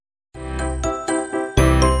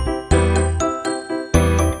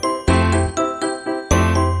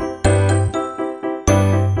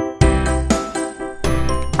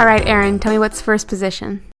All right, Aaron, tell me what's first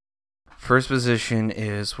position. First position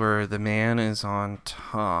is where the man is on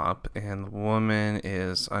top and the woman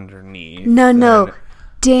is underneath. No.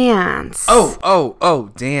 Dance.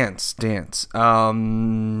 Oh, dance. Dance.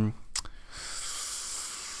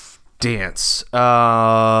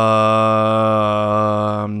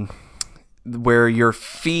 Where your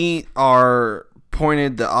feet are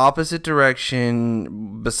pointed the opposite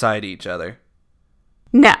direction beside each other.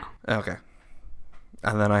 No. Okay.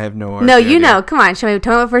 And then I have no No, you idea. know. Come on, tell me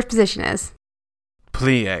what first position is.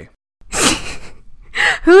 Plie.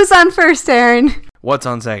 Who's on first, Aaron? What's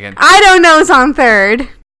on second? I don't know who's on third.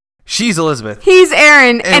 She's Elizabeth. He's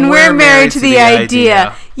Aaron, and we're married to the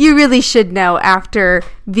idea. You really should know, after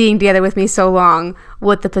being together with me so long,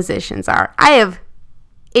 what the positions are. I have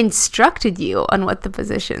instructed you on what the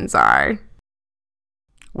positions are.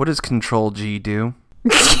 What does Control G do?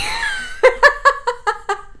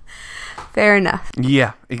 Fair enough.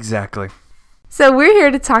 Yeah, exactly. So we're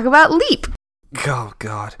here to talk about Leap. Oh,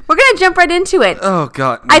 God. We're going to jump right into it. Oh,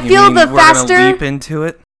 God. I feel the we're faster... gonna leap into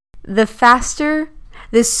it? The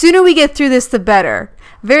sooner we get through this, the better.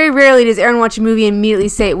 Very rarely does Aaron watch a movie and immediately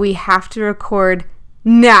say, we have to record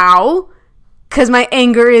now, because my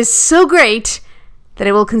anger is so great that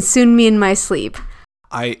it will consume me in my sleep.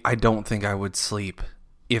 I don't think I would sleep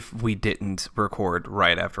if we didn't record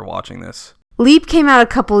right after watching this. Leap came out a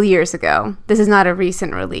couple years ago. This is not a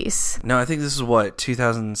recent release. No, I think this is,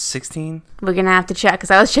 2016? We're going to have to check,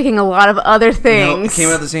 because I was checking a lot of other things. No, it came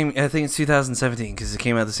out the same... I think it's 2017, because it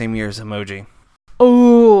came out the same year as Emoji.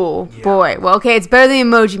 Oh, yeah. Boy. Well, okay, it's better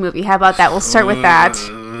than the Emoji Movie. How about that? We'll start with that.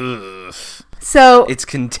 So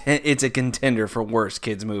it's a contender for worst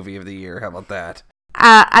kids movie of the year. How about that?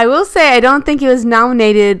 I will say I don't think it was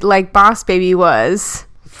nominated like Boss Baby was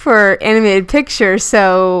for animated picture.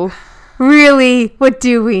 So really, what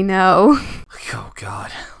do we know? Oh,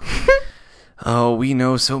 God. Oh, we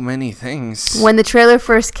know so many things. When the trailer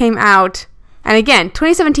first came out, and again,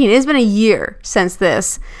 2017, it has been a year since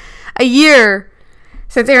this. A year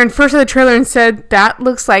since Aaron first saw the trailer and said, that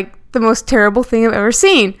looks like the most terrible thing I've ever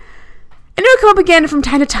seen. And it would come up again from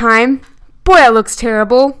time to time. Boy, that looks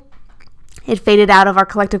terrible. It faded out of our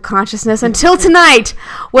collective consciousness until tonight,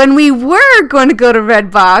 when we were going to go to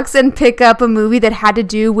Redbox and pick up a movie that had to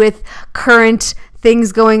do with current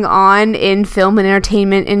things going on in film and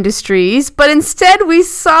entertainment industries. But instead, we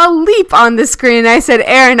saw Leap on the screen, and I said,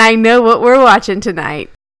 Aaron, I know what we're watching tonight.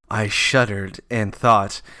 I shuddered and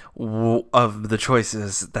thought of the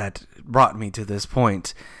choices that brought me to this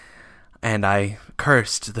point, and I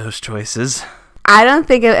cursed those choices. I don't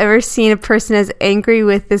think I've ever seen a person as angry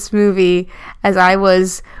with this movie as I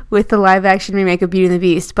was with the live-action remake of Beauty and the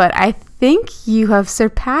Beast, but I think you have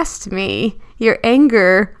surpassed me. Your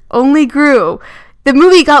anger only grew. The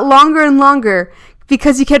movie got longer and longer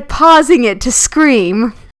because you kept pausing it to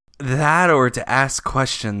scream. That, or to ask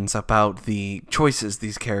questions about the choices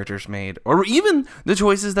these characters made, or even the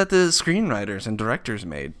choices that the screenwriters and directors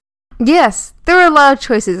made. Yes, there were a lot of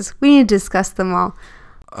choices. We need to discuss them all.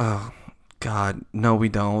 Oh, God, no, we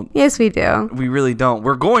don't. Yes, we do. We really don't.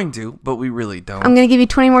 We're going to, but we really don't. I'm going to give you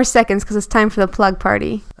 20 more seconds because it's time for the plug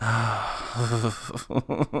party.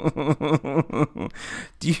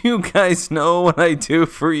 Do you guys know what I do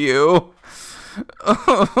for you?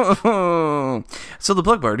 So the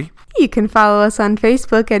plug party. You can follow us on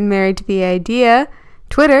Facebook at Married to the Idea,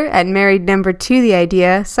 Twitter at Married Number 2 the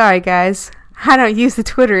Idea. Sorry guys, I don't use the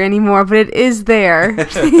Twitter anymore, but it is there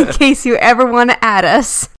in case you ever want to add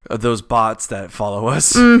us. Those bots that follow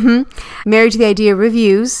us. Married to the Idea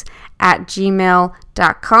reviews at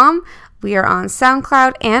gmail.com. We are on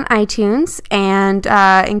SoundCloud and iTunes. And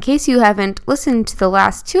in case you haven't listened to the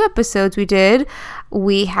last 2 episodes we did,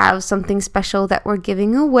 we have something special that we're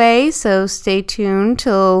giving away. So stay tuned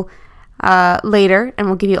till later, and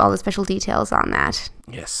we'll give you all the special details on that.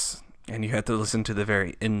 Yes. And you have to listen to the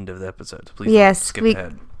very end of the episode. Please don't skip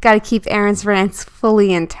ahead. Got to keep Aaron's rants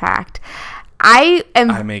fully intact. I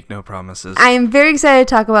make no promises. I am very excited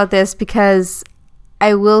to talk about this because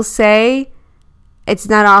I will say it's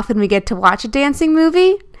not often we get to watch a dancing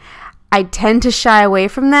movie. I tend to shy away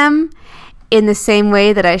from them in the same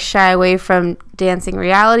way that I shy away from dancing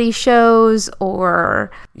reality shows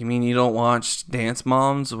or... You mean you don't watch Dance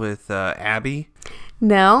Moms with Abby?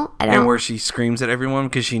 No, I don't. And where she screams at everyone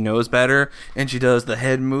because she knows better, and she does the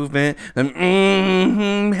head movement, the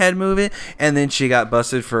head movement, and then she got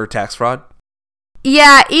busted for tax fraud?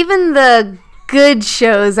 Yeah, even the good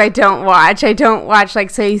shows I don't watch. I don't watch, like,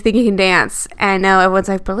 So You Think You Can Dance. And now everyone's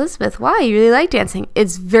like, but Elizabeth, why? You really like dancing.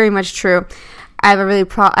 It's very much true. I have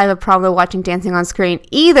a problem with watching dancing on screen.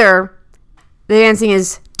 Either the dancing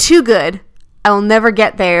is too good, I will never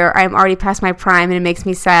get there. I'm already past my prime and it makes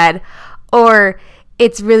me sad. Or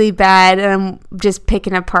it's really bad and I'm just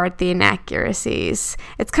picking apart the inaccuracies.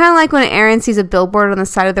 It's kind of like when Aaron sees a billboard on the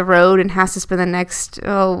side of the road and has to spend the next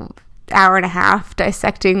hour and a half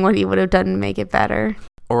dissecting what he would have done to make it better.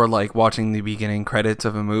 Or like watching the beginning credits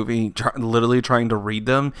of a movie, literally trying to read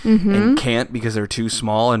them and can't because they're too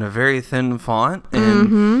small and a very thin font.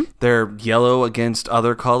 And they're yellow against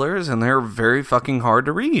other colors and they're very fucking hard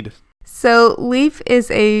to read. So Leap is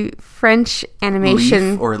a French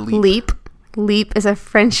animation... Leaf or Leap? Leap. Leap is a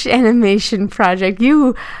French animation project.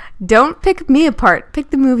 You don't pick me apart. Pick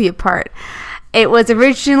the movie apart. It was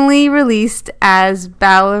originally released as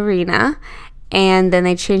Ballerina, and then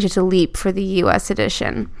they changed it to Leap for the U.S.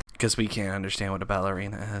 edition. Because we can't understand what a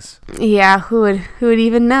ballerina is. Yeah, who would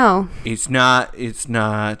even know? It's not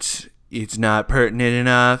pertinent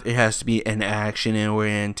enough. It has to be an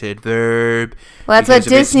action-oriented verb. Well, that's what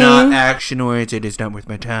Disney... If it's not action-oriented, it's not worth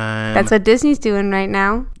my time. That's what Disney's doing right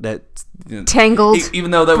now. That's... Tangled,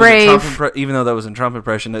 even though that Brave. was a Trump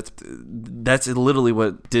impression, that's literally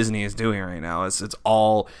what Disney is doing right now. It's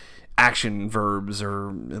all action verbs, or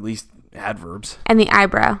at least adverbs. And the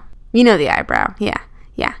eyebrow. You know the eyebrow. Yeah.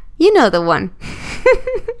 You know the one.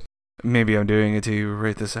 Maybe I'm doing it to you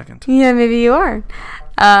right this second. Yeah, maybe you are.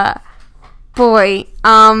 Boy,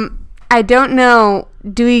 I don't know.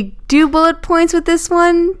 Do we do bullet points with this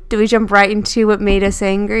one? Do we jump right into what made us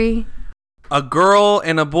angry? A girl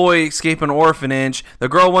and a boy escape an orphanage. The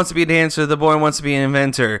girl wants to be a dancer. The boy wants to be an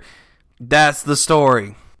inventor. That's the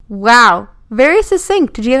story. Wow. Very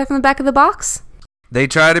succinct. Did you get that from the back of the box? They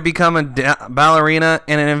try to become a ballerina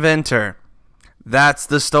and an inventor. That's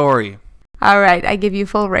the story. All right. I give you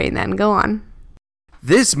full reign then. Go on.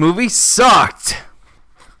 This movie sucked.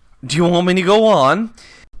 Do you want me to go on?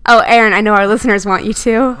 Oh, Aaron, I know our listeners want you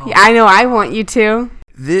to. Yeah, I know I want you to.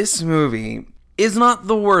 This movie is not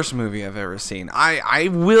the worst movie I've ever seen. I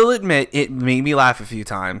will admit it made me laugh a few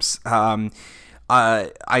times.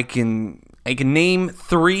 I can name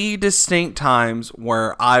 3 distinct times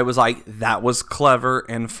where I was like, that was clever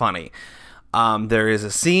and funny. There is a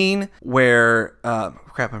scene where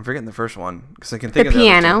crap, I'm forgetting the first one because I can think of the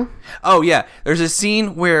piano. Oh yeah, there's a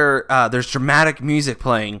scene where there's dramatic music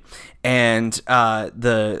playing, and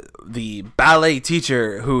the ballet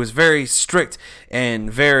teacher, who is very strict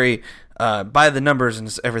and very by the numbers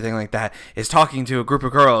and everything like that, is talking to a group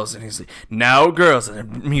of girls, and he's like, "Now, girls,"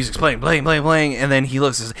 and the music's playing, and then he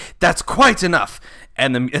looks and says, "That's quite enough,"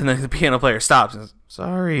 and the piano player stops and says,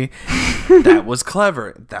 "Sorry." That was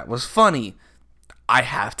clever. That was funny. I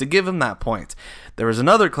have to give him that point. There was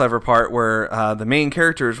another clever part where the main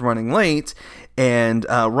character is running late and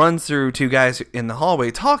runs through 2 guys in the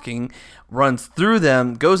hallway talking, runs through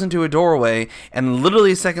them, goes into a doorway, and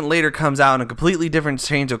literally a second later comes out in a completely different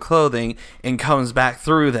change of clothing and comes back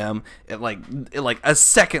through them like a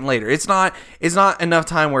second later. It's not enough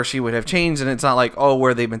time where she would have changed, and it's not like, oh,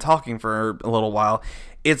 where they've been talking for a little while.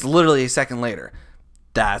 It's literally a second later.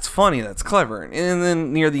 That's funny. That's clever. And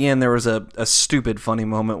then near the end, there was a stupid funny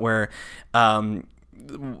moment where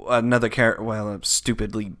another character, a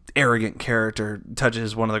stupidly arrogant character,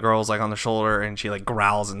 touches one of the girls like on the shoulder, and she like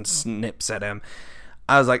growls and snips at him.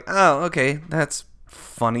 I was like, oh, okay, that's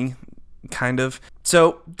funny, kind of.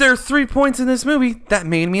 So there are 3 points in this movie that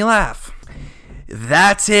made me laugh.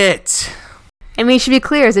 That's it. I mean, it should be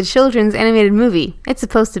clear, as a children's animated movie, it's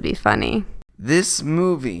supposed to be funny. This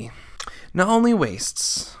movie not only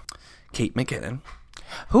wastes Kate McKinnon,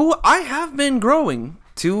 who I have been growing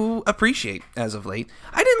to appreciate as of late.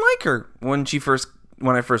 I didn't like her when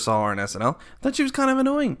I first saw her on SNL. I thought she was kind of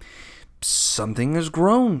annoying. Something has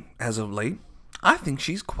grown as of late. I think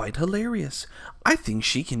she's quite hilarious. I think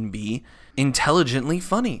she can be intelligently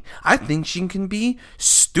funny. I think she can be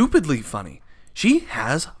stupidly funny. She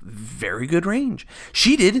has very good range.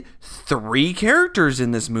 She did 3 characters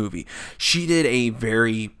in this movie. She did a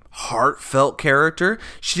very heartfelt character.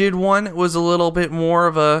 She did one that was a little bit more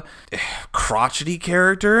of a crotchety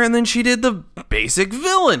character, and then she did the basic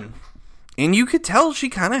villain. And you could tell she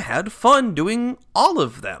kind of had fun doing all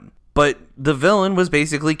of them. But the villain was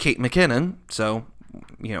basically Kate McKinnon, so,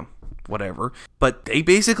 whatever. But they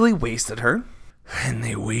basically wasted her. And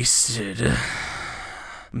they wasted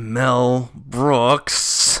Mel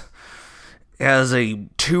Brooks as a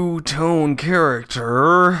two-tone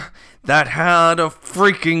character that had a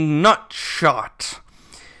freaking nut shot.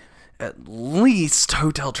 At least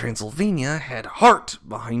Hotel Transylvania had heart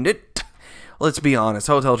behind it. Let's be honest,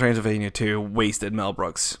 Hotel Transylvania 2 wasted Mel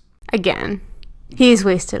Brooks. Again. He's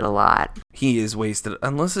wasted a lot. He is wasted,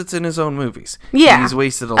 unless it's in his own movies. Yeah. He's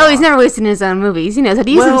wasted a lot. Oh, he's never wasted in his own movies. He knows how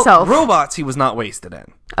to use himself. Robots he was not wasted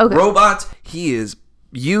in. Okay. Robots, he is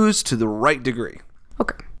used to the right degree.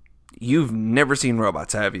 Okay. You've never seen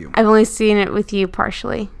Robots, have you? I've only seen it with you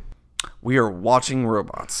partially. We are watching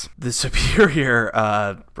Robots. The superior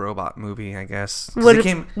robot movie, I guess. What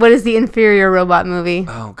is the inferior robot movie?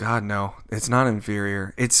 Oh, God, no. It's not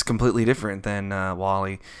inferior. It's completely different than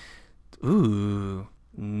WALL-E. Ooh,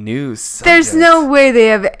 new subject. There's no way they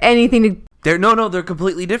have anything to... They're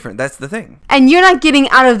completely different. That's the thing. And you're not getting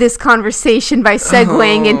out of this conversation by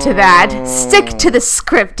segueing into that. Stick to the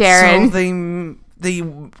script, Aaron. So they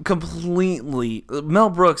completely...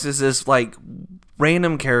 Mel Brooks is this, like,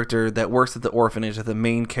 random character that works at the orphanage that the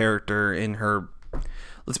main character in her,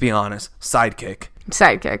 let's be honest, sidekick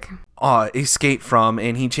escape from,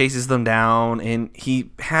 and he chases them down, and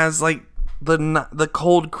he has, like, the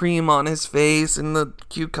cold cream on his face and the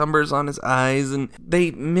cucumbers on his eyes, and they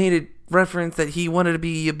made a reference that he wanted to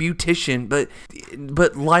be a beautician, but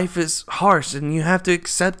life is harsh and you have to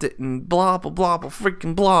accept it, and blah blah blah blah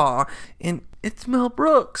freaking blah. And it's Mel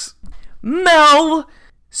Brooks. Mel,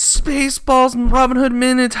 Spaceballs and Robin Hood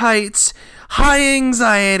Men in Tights, High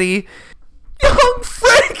Anxiety, Young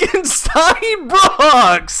Frankenstein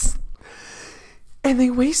Brooks, and they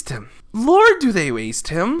waste him. Lord, do they waste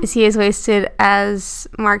him? Is he as wasted as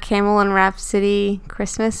Mark Hamill in Rhapsody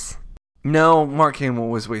Christmas? No, Mark Hamill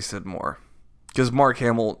was wasted more. Because Mark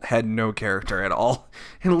Hamill had no character at all.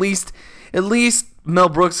 At least Mel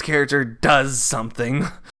Brooks' character does something.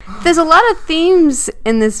 There's a lot of themes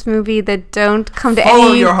in this movie that don't come to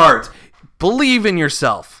Follow your heart. Believe in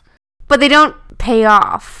yourself. But they don't pay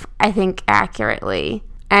off, I think, accurately.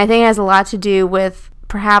 And I think it has a lot to do with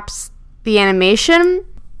perhaps the animation.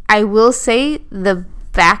 I will say the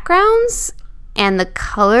backgrounds and the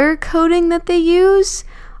color coding that they use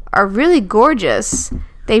are really gorgeous.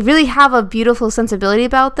 They really have a beautiful sensibility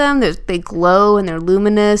about them. They glow and they're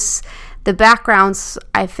luminous. The backgrounds,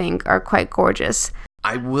 I think, are quite gorgeous.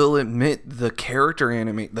 I will admit the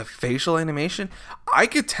the facial animation, I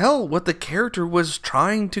could tell what the character was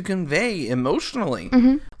trying to convey emotionally.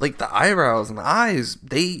 Mm-hmm. Like the eyebrows and the eyes,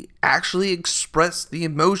 they actually expressed the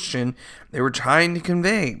emotion they were trying to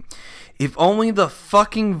convey. If only the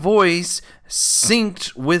fucking voice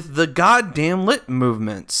synced with the goddamn lip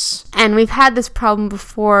movements. And we've had this problem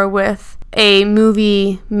before with a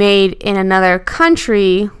movie made in another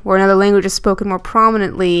country where another language is spoken more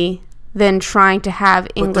prominently than trying to have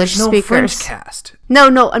English but there's speakers. No French cast. No.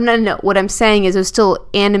 What I'm saying is it was still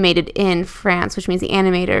animated in France, which means the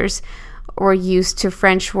animators were used to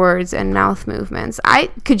French words and mouth movements.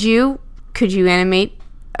 Could you animate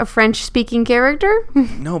a French-speaking character?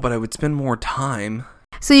 No, but I would spend more time.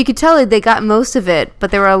 So you could tell that they got most of it,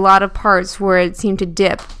 but there were a lot of parts where it seemed to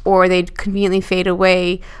dip, or they'd conveniently fade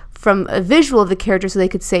away from a visual of the character so they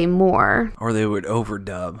could say more. Or they would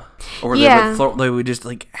overdub. Or yeah. they would just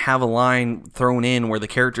like have a line thrown in where the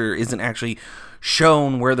character isn't actually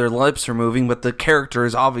shown where their lips are moving, but the character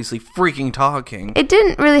is obviously freaking talking. It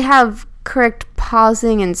didn't really have correct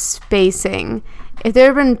pausing and spacing. If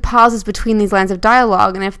there had been pauses between these lines of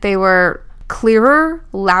dialogue, and if they were clearer,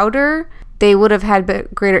 louder, they would have had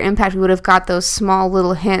greater impact. We would have got those small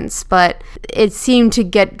little hints, but it seemed to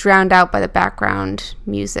get drowned out by the background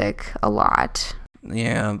music a lot.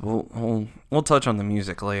 Yeah, we'll touch on the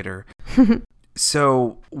music later.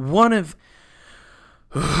 So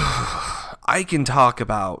I can talk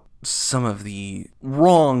about some of the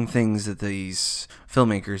wrong things that these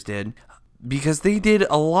filmmakers did, because they did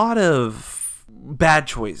a lot of bad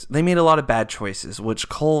choice. They made a lot of bad choices, which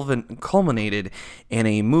culminated in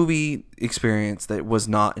a movie experience that was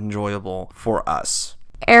not enjoyable for us.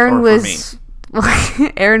 Aaron was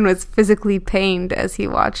physically pained as he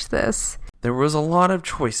watched this. There was a lot of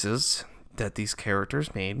choices that these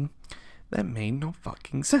characters made that made no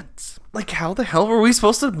fucking sense. Like, how the hell were we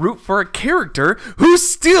supposed to root for a character who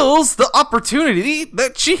steals the opportunity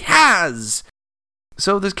that she has?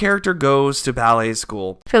 So this character goes to ballet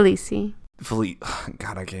school. Felicie.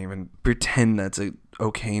 God, I can't even pretend that's a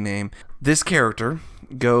okay name. This character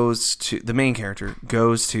the main character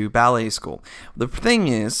goes to ballet school. The thing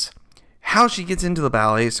is, how she gets into the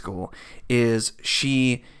ballet school is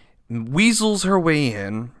she weasels her way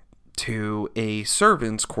in to a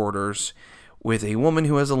servant's quarters with a woman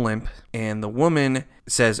who has a limp, and the woman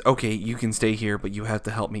says, okay, you can stay here, but you have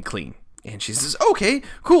to help me clean. And she says, okay,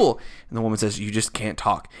 cool. And the woman says, you just can't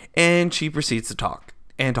talk. And she proceeds to talk.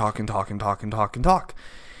 And talk and talk and talk and talk and talk.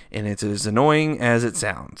 And it's as annoying as it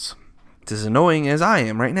sounds. It's as annoying as I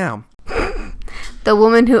am right now. The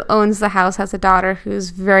woman who owns the house has a daughter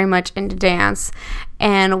who's very much into dance,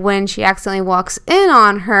 and when she accidentally walks in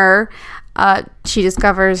on her, she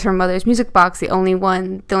discovers her mother's music box, the only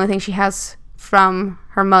thing she has from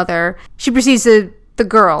her mother. The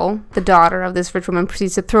girl, the daughter of this rich woman,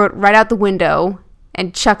 proceeds to throw it right out the window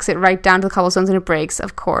and chucks it right down to the cobblestones, and it breaks,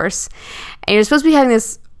 of course. And you're supposed to be having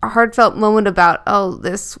this heartfelt moment about, oh,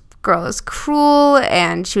 this girl is cruel,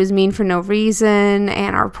 and she was mean for no reason,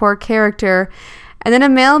 and our poor character. And then a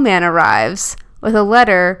mailman arrives with a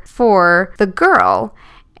letter for the girl,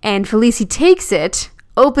 and Felicie takes it,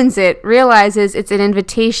 opens it, realizes it's an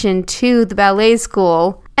invitation to the ballet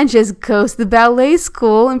school, and just goes to the ballet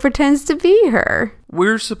school and pretends to be her.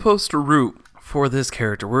 We're supposed to root for this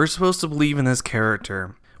character. We're supposed to believe in this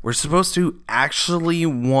character. We're supposed to actually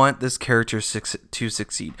want this character to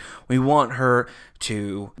succeed. We want her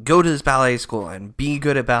to go to this ballet school and be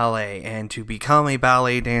good at ballet and to become a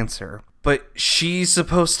ballet dancer. But she's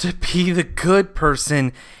supposed to be the good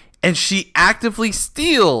person, and she actively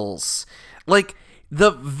steals. Like,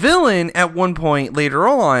 the villain at one point later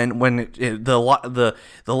on, when the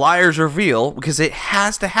liars reveal, because it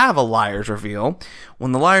has to have a liars reveal,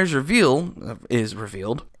 when the liars reveal is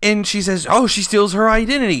revealed, and she says, "Oh, she steals her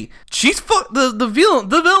identity." She's the villain.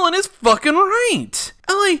 The villain is fucking right.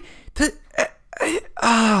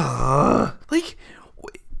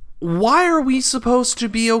 Why are we supposed to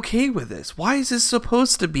be okay with this? Why is this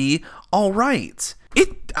supposed to be all right?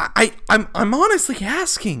 I'm honestly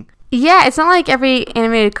asking. Yeah, it's not like every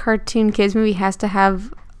animated cartoon kids movie has to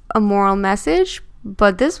have a moral message,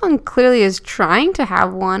 but this one clearly is trying to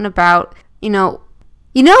have one about, you know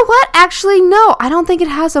what? Actually, no, I don't think it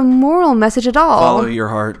has a moral message at all. Follow your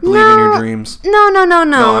heart, believe in your dreams. No.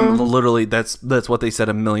 No, I'm literally, that's what they said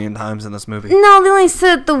a million times in this movie. No, they only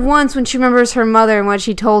said the once when she remembers her mother and what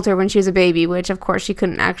she told her when she was a baby, which of course she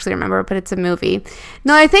couldn't actually remember, but it's a movie.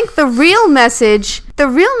 No, I think the real message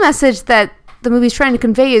that the movie's trying to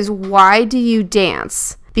convey is, why do you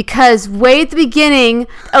dance? Because way at the beginning,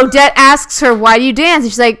 Odette asks her, why do you dance?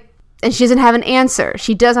 And she's like, and she doesn't have an answer.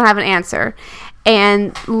 She doesn't have an answer.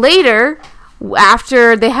 And later,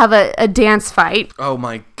 after they have a dance fight. Oh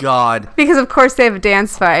my god. Because of course they have a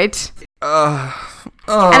dance fight. And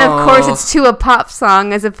of course it's to a pop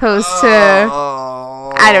song as opposed to...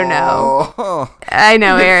 I don't know. I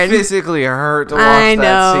know, Aaron. It physically hurt to watch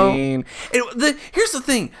that scene. Here's the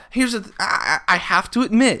thing. I have to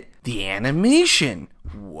admit, the animation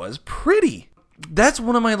was pretty. That's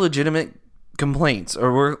one of my legitimate complaints.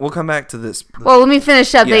 Or we'll come back to this. Well, let me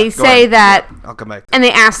finish up. They say that... Yeah, I'll come back to and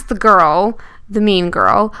they ask the girl, the mean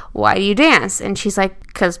girl, why do you dance? And she's like,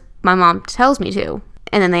 because my mom tells me to.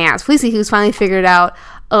 And then they ask Felicie, who's finally figured out,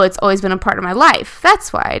 oh, it's always been a part of my life.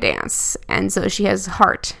 That's why I dance. And so she has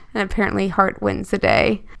heart. And apparently heart wins the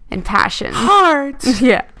day. And passion. Heart!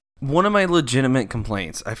 Yeah. One of my legitimate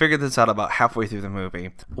complaints, I figured this out about halfway through the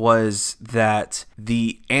movie, was that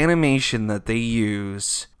the animation that they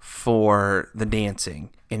use for the dancing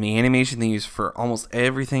and the animation they use for almost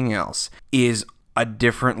everything else is a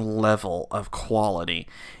different level of quality.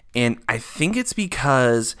 And I think it's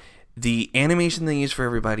because the animation they use for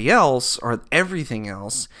everybody else, or everything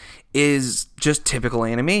else, is just typical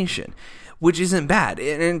animation, which isn't bad.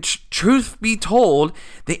 And truth be told,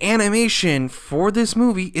 the animation for this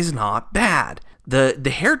movie is not bad. The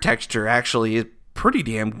hair texture actually is pretty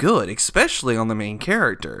damn good, especially on the main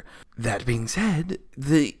character. That being said,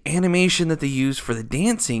 the animation that they use for the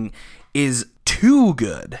dancing is too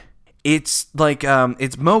good. It's like,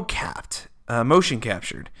 it's motion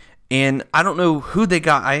captured. And I don't know who they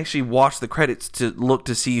got. I actually watched the credits to look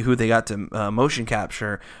to see who they got to motion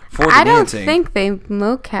capture for the dancing. I don't think they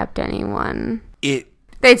mocapped anyone.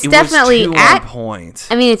 It's definitely was too on point.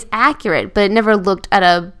 I mean, it's accurate, but it never looked at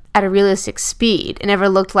a realistic speed. It never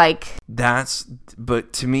looked like...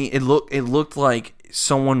 But to me, it looked like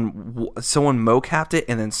someone mocapped it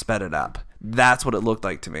and then sped it up. That's what it looked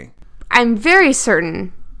like to me. I'm very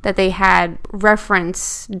certain that they had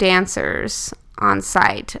reference dancers on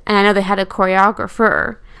site, and I know they had a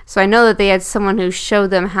choreographer, so I know that they had someone who showed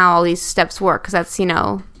them how all these steps work, because that's,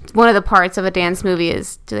 one of the parts of a dance movie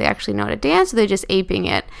is, do they actually know how to dance, or are they just aping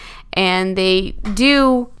it? And they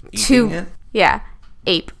do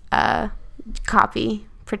ape, copy,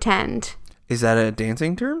 pretend. Is that a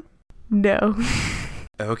dancing term? No.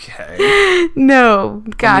 Okay. No.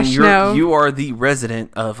 Gosh, no. You are the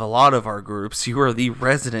resident of a lot of our groups. You are the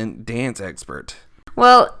resident dance expert.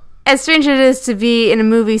 Well, as strange as it is to be in a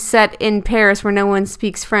movie set in Paris where no one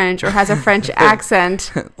speaks French or has a French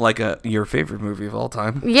accent. Like your favorite movie of all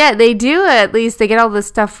time. Yeah, they do at least. They get all this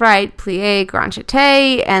stuff right. Plie, grand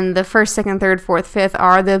jeté, and the first, second, third, fourth, fifth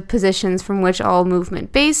are the positions from which all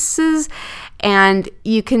movement bases. And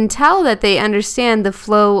you can tell that they understand the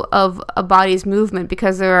flow of a body's movement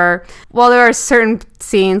because there are certain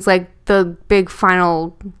scenes like the big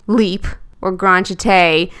final leap or grand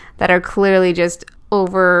jeté that are clearly just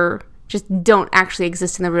don't actually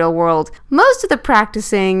exist in the real world. Most of the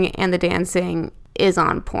practicing and the dancing is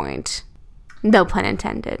on point. No pun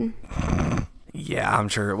intended. Yeah, I'm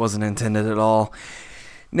sure it wasn't intended at all.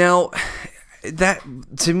 Now, that,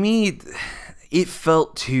 to me, it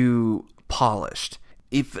felt too polished.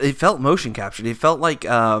 It felt motion captured. It felt like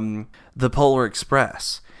the Polar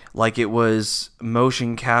Express. Like it was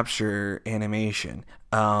motion capture animation.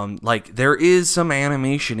 Like there is some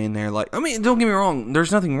animation in there. Like, I mean, don't get me wrong.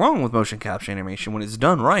 There's nothing wrong with motion capture animation. When it's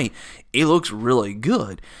done right, it looks really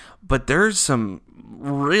good. But there's some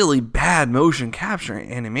really bad motion capture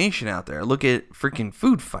animation out there. Look at freaking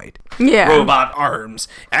Food Fight. Yeah. Robot arms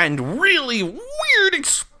and really weird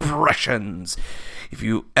expressions. If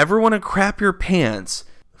you ever want to crap your pants,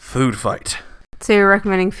 Food Fight. So you're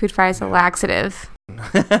recommending Food Fight as a laxative?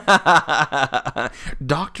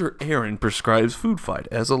 Dr. Aaron prescribes Food Fight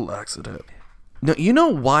as a laxative. No, you know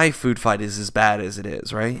why Food Fight is as bad as it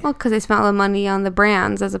is, right? Well, because they spent all the money on the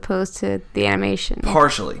brands as opposed to the animation.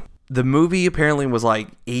 Partially. The movie apparently was like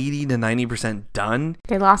 80 to 90% done.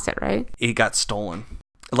 They lost it, right? It got stolen.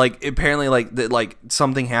 Like, apparently, like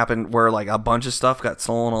something happened where, like, a bunch of stuff got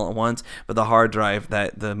stolen all at once, but the hard drive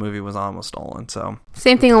that the movie was on was stolen, so.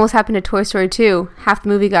 Same thing almost happened to Toy Story 2. Half the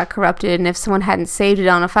movie got corrupted, and if someone hadn't saved it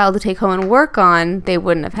on a file to take home and work on, they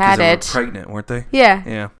wouldn't have had it. They were pregnant, weren't they? Yeah.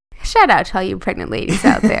 Yeah. Shout out to all you pregnant ladies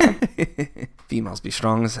out there. Females be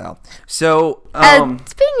strong as hell. So,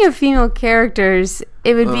 speaking of female characters,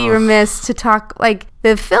 it would be remiss to talk, like,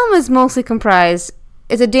 the film is mostly comprised,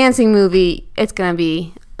 it's a dancing movie, it's gonna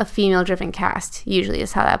be a female-driven cast, usually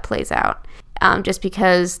is how that plays out. Just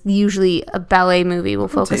because usually a ballet movie will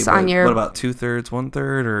focus on your... What about 2/3,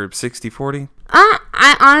 1/3, or 60-40?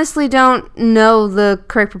 I honestly don't know the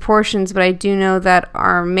correct proportions, but I do know that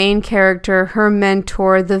our main character, her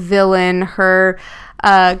mentor, the villain, her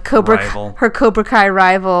Cobra Kai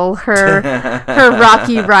rival, her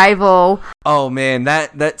Rocky rival. Oh man,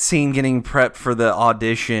 that scene getting prepped for the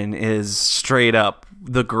audition is straight up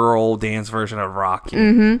the girl dance version of Rocky.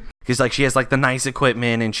 Mm-hmm. Because like she has like the nice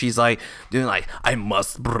equipment and she's like doing like, I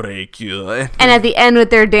must break you. And at the end with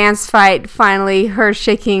their dance fight, finally her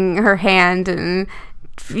shaking her hand and,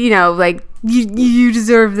 you know, like, you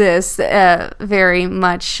deserve this. Very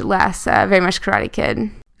much Karate Kid.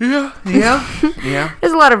 Yeah.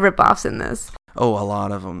 There's a lot of ripoffs in this. Oh, a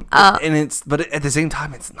lot of them. But at the same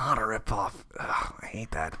time, it's not a ripoff. Ugh, I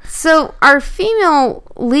hate that. So our female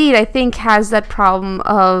lead, I think, has that problem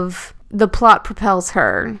of the plot propels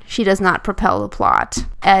her. She does not propel the plot.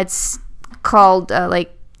 It's called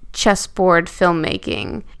like chessboard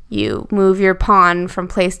filmmaking. You move your pawn from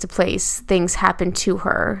place to place. Things happen to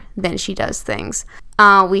her. Then she does things.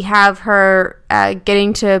 We have her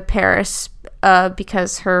getting to Paris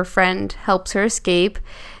because her friend helps her escape.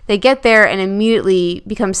 They get there and immediately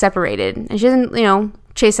become separated. And she doesn't,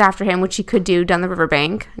 chase after him, which she could do down the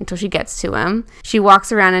riverbank until she gets to him. She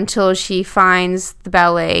walks around until she finds the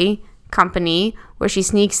ballet company where she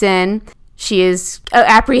sneaks in. She is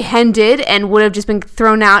apprehended and would have just been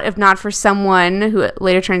thrown out if not for someone who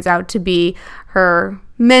later turns out to be her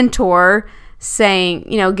mentor saying,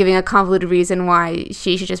 giving a convoluted reason why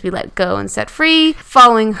she should just be let go and set free.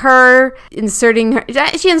 Following her, inserting her.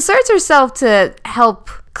 She inserts herself to help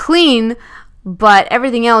clean, but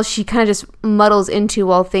everything else she kind of just muddles into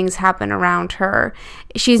while things happen around her.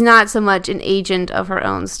 She's not so much an agent of her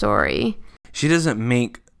own story. She doesn't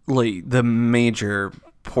make like the major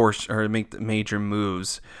portion or make the major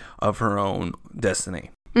moves of her own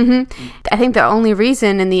destiny. Mm-hmm. I think the only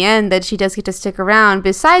reason in the end that she does get to stick around,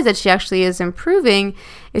 besides that she actually is improving,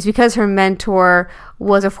 is because her mentor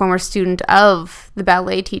was a former student of the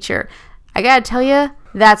ballet teacher. I gotta tell you,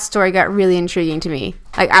 that story got really intriguing to me.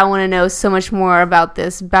 Like, I want to know so much more about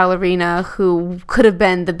this ballerina who could have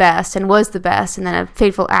been the best and was the best, and then a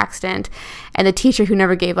fateful accident, and the teacher who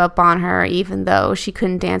never gave up on her even though she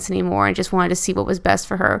couldn't dance anymore and just wanted to see what was best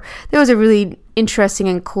for her. There was a really interesting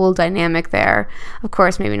and cool dynamic there. Of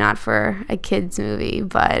course, maybe not for a kid's movie,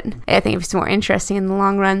 but I think it's more interesting in the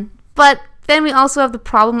long run. But then we also have the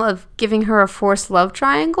problem of giving her a forced love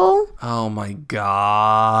triangle. Oh my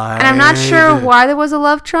god. And I'm not sure why there was a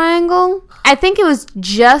love triangle. I think it was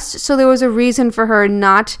just so there was a reason for her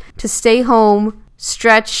not to stay home,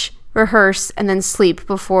 stretch, rehearse, and then sleep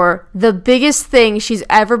before the biggest thing she's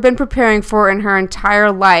ever been preparing for in her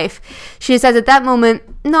entire life. She decides at that moment,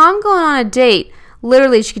 no, I'm going on a date.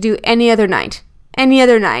 Literally, she could do any other night. Any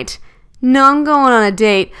other night. No, I'm going on a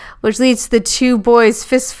date, which leads to the two boys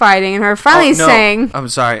fist fighting and her finally saying... I'm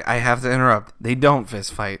sorry, I have to interrupt. They don't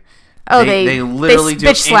fist fight. Oh, they literally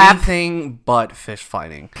do slap. anything but fish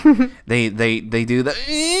fighting. they do the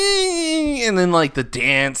and then like the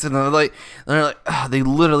dance and they're like they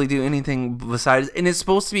literally do anything besides, and it's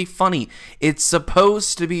supposed to be funny. It's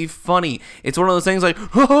supposed to be funny. It's one of those things like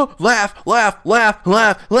laugh, laugh, laugh,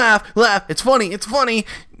 laugh, laugh, laugh. It's funny. It's funny.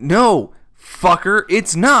 No, fucker,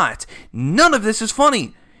 it's not. None of this is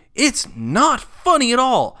funny. It's not funny at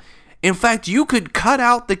all. In fact, you could cut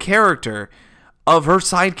out the character of her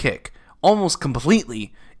sidekick almost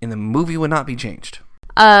completely, and the movie would not be changed.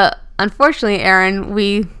 Unfortunately, Aaron,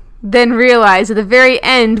 we then realized at the very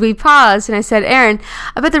end, we paused, and I said, Aaron,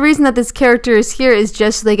 I bet the reason that this character is here is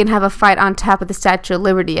just so they can have a fight on top of the Statue of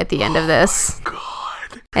Liberty at the end of this.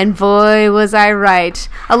 God. And boy, was I right.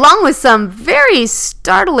 Along with some very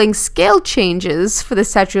startling scale changes for the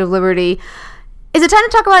Statue of Liberty. Is it time to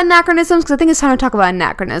talk about anachronisms? Because I think it's time to talk about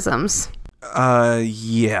anachronisms.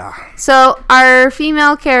 Yeah. So, our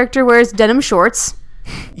female character wears denim shorts.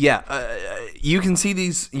 Yeah, you can see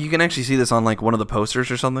these, you can actually see this on like one of the posters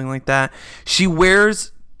or something like that. She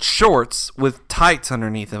wears shorts with tights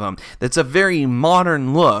underneath of them. That's a very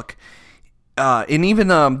modern look. And even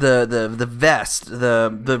the vest,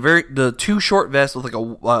 the too short vest with like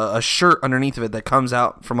a shirt underneath of it that comes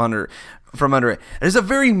out from under it. It is a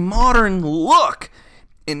very modern look,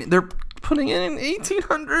 and they're putting it in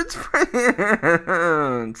 1800s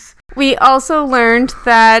France. We also learned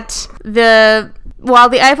that while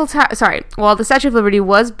the Statue of Liberty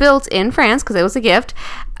was built in France because it was a gift,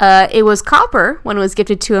 it was copper when it was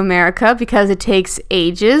gifted to America because it takes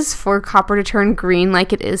ages for copper to turn green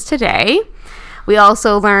like it is today. We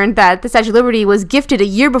also learned that the Statue of Liberty was gifted a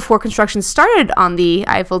year before construction started on the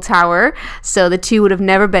Eiffel Tower, so the two would have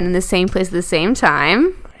never been in the same place at the same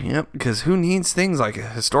time. Yep, because who needs things like a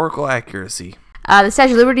historical accuracy? The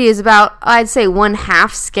Statue of Liberty is about, I'd say,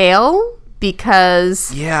 1/2 scale,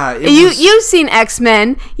 because yeah, you've seen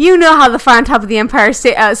X-Men. You know how the fight on top of the Empire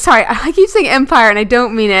State... sorry, I keep saying Empire and I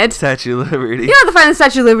don't mean it. Statue of Liberty. You know how the fight on the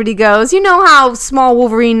Statue of Liberty goes. You know how small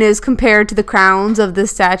Wolverine is compared to the crowns of the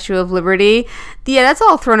Statue of Liberty. Yeah, that's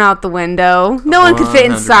all thrown out the window. No one could fit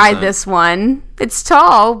inside 100%. This one. It's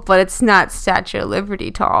tall, but it's not Statue of Liberty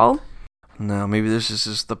tall. No, maybe this is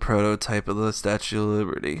just the prototype of the Statue of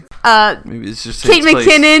Liberty. Maybe it's just Kate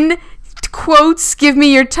McKinnon quotes, "Give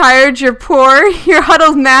me your tired, your poor, your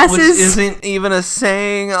huddled masses." Which isn't even a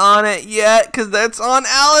saying on it yet, because that's on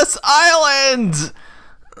Alice Island.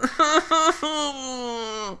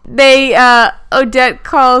 Odette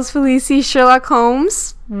calls Felicie Sherlock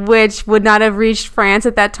Holmes, which would not have reached France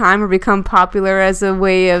at that time or become popular as a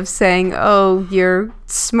way of saying, "Oh, you're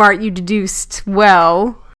smart, you deduced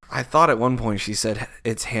well." I thought at one point she said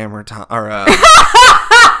it's hammer time, or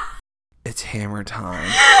it's hammer time.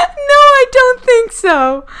 No, I don't think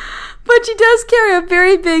so. But she does carry a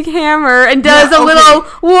very big hammer and does a little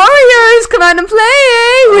warriors come out and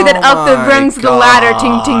play with it up the rungs of the ladder,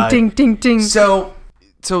 ting ting ting ting ting.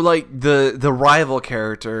 So like the rival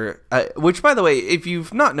character, which by the way, if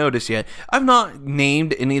you've not noticed yet, I've not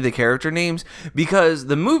named any of the character names because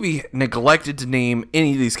the movie neglected to name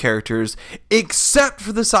any of these characters except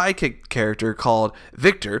for the sidekick character called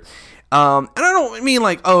Victor. And I don't mean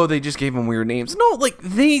like, oh, they just gave him weird names. No, like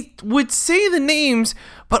they would say the names,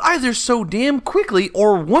 but either so damn quickly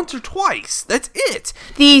or once or twice. That's it.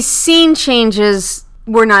 The scene changes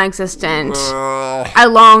were non-existent. I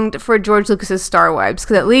longed for George Lucas's Star Wipes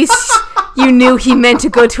because at least you knew he meant to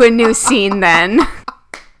go to a new scene then.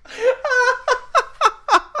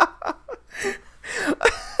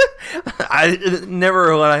 I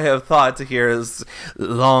never would I have thought to hear is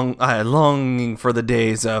longing for the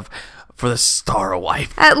days of for the Star Wipe.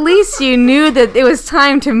 At least you knew that it was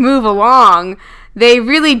time to move along. They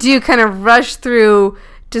really do kind of rush through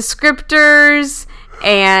descriptors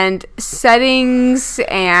and settings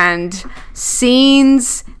and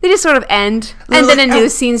scenes. They just sort of end, and then a new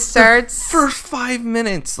scene starts. First 5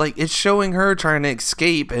 minutes, like it's showing her trying to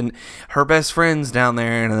escape, and her best friend's down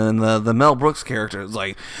there, and then the Mel Brooks character is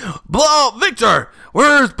like, "Blah, Victor,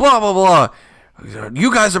 where's blah blah blah?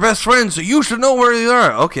 You guys are best friends, so you should know where they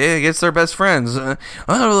are. Okay, I guess they're best friends.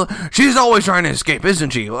 She's always trying to escape,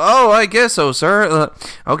 isn't she? Oh, I guess so, sir.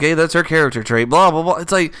 Okay, that's her character trait. Blah, blah, blah.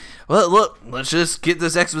 It's like, well, look, let's just get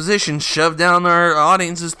this exposition shoved down our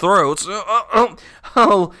audience's throats.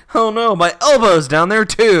 Oh no, my elbow's down there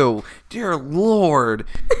too. Dear Lord.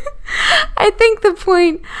 I think the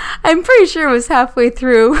point, I'm pretty sure it was halfway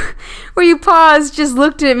through, where you paused, just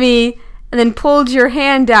looked at me, and then pulled your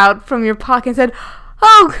hand out from your pocket and said,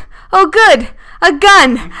 Oh, good, a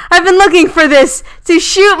gun. I've been looking for this to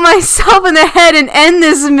shoot myself in the head and end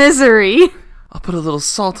this misery. I'll put a little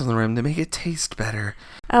salt on the rim to make it taste better.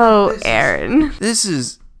 Oh, Aaron.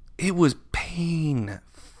 It was painful.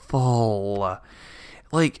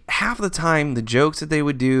 Like, half the time, the jokes that they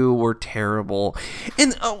would do were terrible.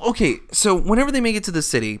 And, okay, so whenever they make it to the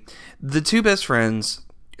city, the two best friends,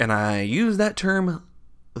 and I use that term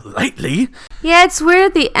lightly. Yeah, it's weird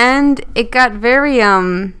at the end. It got very,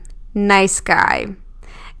 nice guy.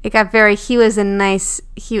 It got very, he's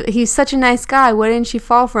such a nice guy. Why didn't she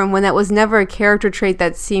fall for him when that was never a character trait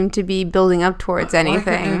that seemed to be building up towards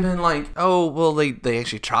anything? It have been like, oh, well, they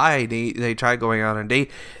actually tried. They tried going out on a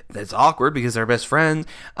date. That's awkward because they're best friends.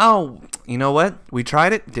 Oh, you know what? We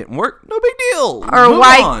tried it. Didn't work. No big deal. Or move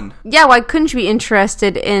on. Yeah, why couldn't she be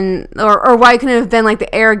interested in, or why couldn't it have been like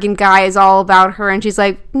the arrogant guy is all about her and she's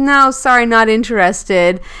like, no, sorry, not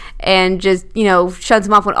interested, and just, shuts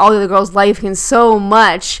him off when all the other girls like him so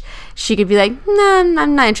much. She could be like, no,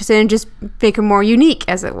 I'm not interested, and just make her more unique,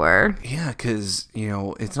 as it were. Yeah, because,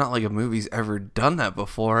 it's not like a movie's ever done that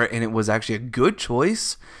before, and it was actually a good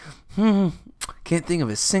choice. Can't think of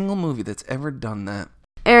a single movie that's ever done that.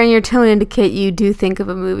 Aaron, your tone indicate you do think of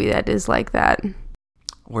a movie that is like that.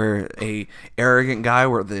 Where a arrogant guy,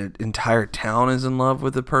 where the entire town is in love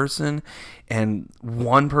with the person, and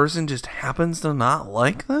one person just happens to not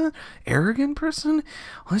like the arrogant person?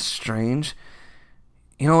 Well, that's strange.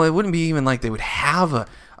 It wouldn't be even like they would have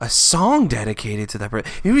a song dedicated to that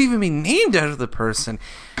person. It would even be named after the person.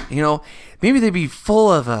 Maybe they'd be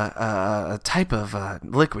full of a type of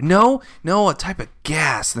liquid. No, a type of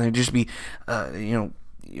gas. And there'd just be,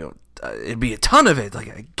 it'd be a ton of it, like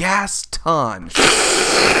a gas ton.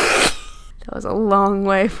 That was a long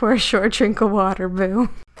way for a short drink of water, boo.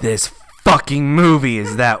 This fucking movie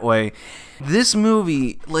is that way. This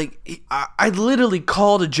movie, I literally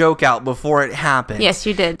called a joke out before it happened. Yes,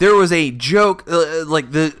 you did. There was a joke,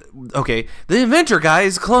 the inventor guy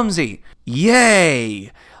is clumsy.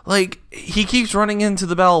 Yay! He keeps running into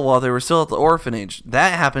the bell while they were still at the orphanage.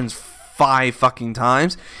 That happens 5 fucking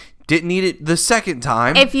times. Didn't need it the second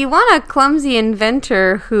time. If you want a clumsy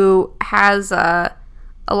inventor who has a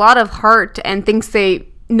lot of heart and thinks they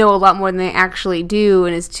know a lot more than they actually do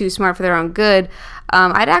and is too smart for their own good,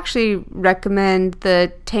 I'd actually recommend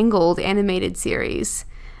the Tangled animated series,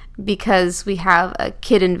 because we have a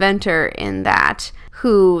kid inventor in that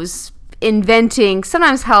who's inventing,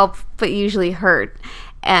 sometimes help, but usually hurt,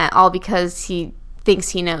 all because he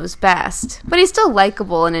thinks he knows best. But he's still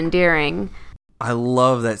likable and endearing. I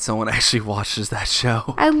love that someone actually watches that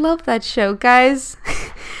show. I love that show, guys.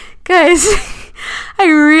 Guys, I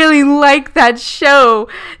really like that show.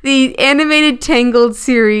 The animated Tangled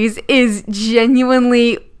series is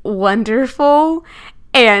genuinely wonderful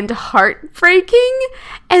and heartbreaking,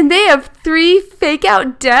 and they have 3 fake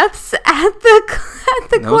out deaths at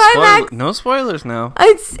the climax. No spoilers now.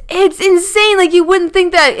 It's insane. You wouldn't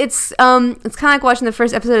think that. It's kind of like watching the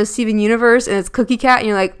first episode of Steven Universe and it's Cookie Cat and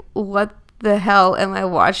you're like, what the hell am I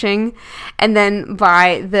watching? And then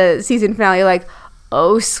by the season finale you're like,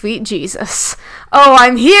 oh, sweet Jesus. Oh,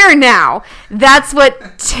 I'm here now. That's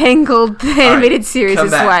what Tangled, the animated series,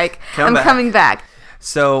 is like. I'm coming back.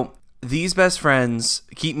 So, these best friends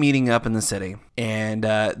keep meeting up in the city, and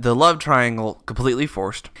the love triangle completely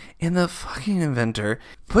forced. And the fucking inventor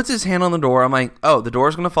puts his hand on the door. I'm like, oh, the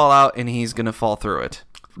door's going to fall out, and he's going to fall through it.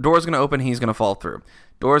 Door's going to open, he's going to fall through.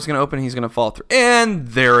 Door's going to open, he's going to fall through. And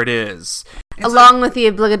there it is. Along with the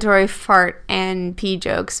obligatory fart and pee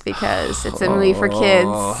jokes, because it's a movie for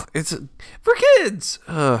kids. It's for kids.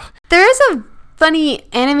 Ugh. There is a funny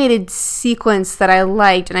animated sequence that I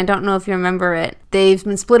liked, and I don't know if you remember it. They've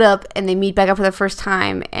been split up, and they meet back up for the first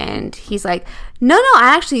time, and he's like, no,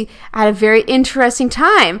 I actually had a very interesting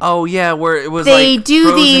time. Oh, yeah, where it was they do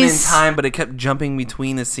frozen these in time, but it kept jumping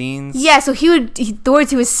between the scenes. Yeah, so the words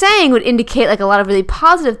he was saying would indicate a lot of really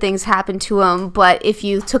positive things happened to him, but if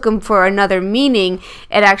you took him for another meaning,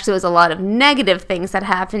 it actually was a lot of negative things that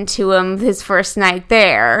happened to him his first night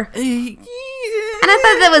there. Yeah. And I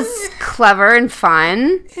thought that was clever and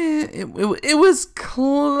fun. It was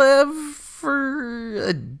clever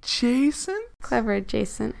adjacent. Clever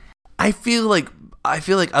adjacent. I feel like I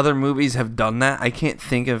feel like other movies have done that. I can't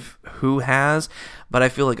think of who has, but I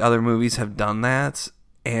feel like other movies have done that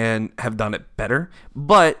and have done it better.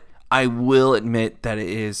 But I will admit that it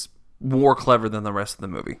is more clever than the rest of the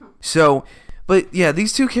movie. So, but yeah,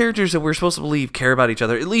 these two characters that we're supposed to believe care about each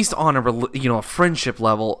other, at least on a friendship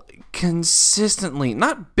level, consistently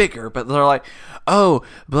not bicker, but they're like, oh,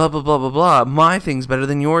 blah blah blah blah blah, my thing's better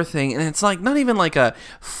than your thing, and it's like not even like a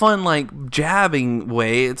fun like jabbing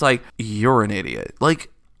way. It's like, you're an idiot. Like,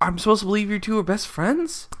 I'm supposed to believe you two are best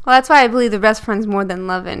friends? Well, that's why I believe they're best friends more than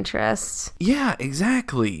love interests. Yeah,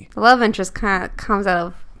 exactly. The love interest kind of comes out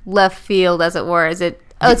of left field, as it were. It's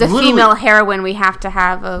a female heroine. We have to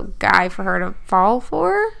have a guy for her to fall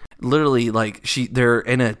for. Literally, like they're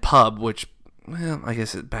in a pub, which, well, I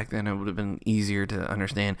guess back then it would have been easier to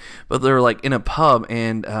understand. But they're like in a pub,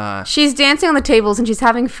 and she's dancing on the tables and she's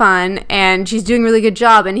having fun and she's doing a really good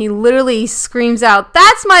job. And he literally screams out,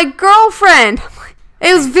 "That's my girlfriend!"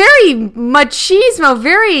 It was very machismo,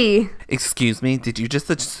 very. Excuse me, did you just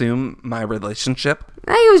assume my relationship?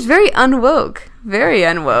 It was very unwoke. Very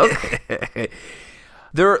unwoke.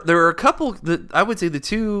 There are a couple that I would say the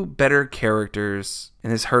two better characters,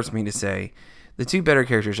 and this hurts me to say, the two better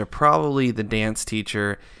characters are probably the dance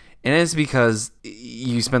teacher, and it's because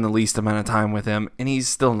you spend the least amount of time with him, and he's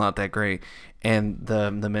still not that great, and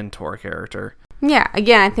the mentor character. Yeah,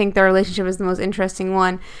 again, I think their relationship is the most interesting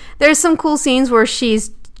one. There's some cool scenes where she's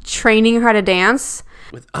training her how to dance.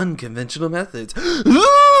 With unconventional methods. Very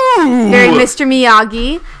Mr.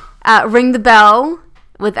 Miyagi. Ring the bell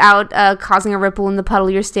without causing a ripple in the puddle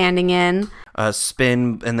you're standing in.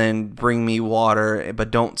 Spin and then bring me water, but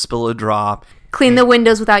don't spill a drop. Clean the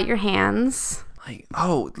windows without your hands. Like,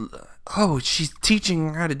 oh, she's teaching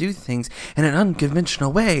her how to do things in an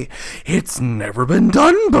unconventional way. It's never been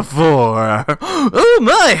done before. Oh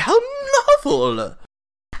my, how novel.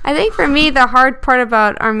 I think for me, the hard part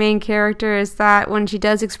about our main character is that when she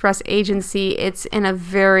does express agency, it's in a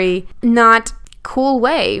very not cool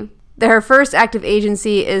way. Her first act of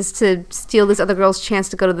agency is to steal this other girl's chance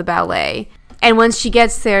to go to the ballet. And once she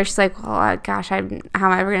gets there, she's like, oh, gosh, how am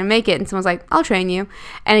I ever going to make it? And someone's like, I'll train you.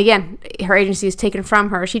 And again, her agency is taken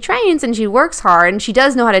from her. She trains and she works hard and she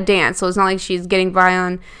does know how to dance. So it's not like she's getting by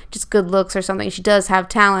on just good looks or something. She does have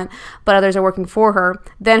talent, but others are working for her.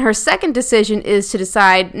 Then her second decision is to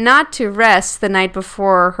decide not to rest the night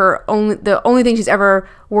before the only thing she's ever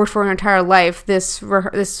worked for in her entire life, this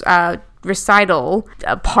recital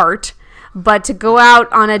part, but to go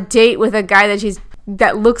out on a date with a guy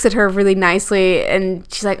that looks at her really nicely, and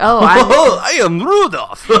she's like, I am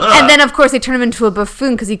Rudolph. And then, of course, they turn him into a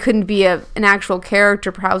buffoon because he couldn't be an actual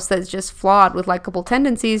character, perhaps, that's just flawed with likable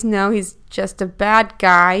tendencies. No, he's just a bad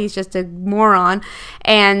guy. He's just a moron.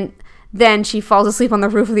 And then she falls asleep on the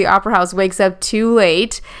roof of the opera house, wakes up too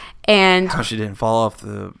late, and how she didn't fall off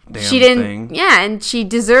the damn thing. Yeah, and she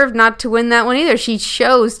deserved not to win that one either. She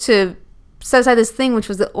chose to set aside this thing, which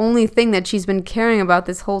was the only thing that she's been caring about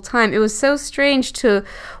this whole time. It was so strange to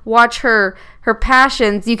watch her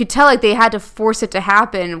passions. You could tell like they had to force it to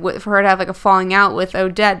happen for her to have like a falling out with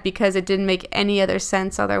Odette, because it didn't make any other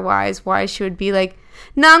sense otherwise why she would be like,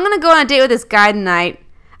 no, I'm going to go on a date with this guy tonight.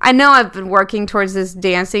 I know I've been working towards this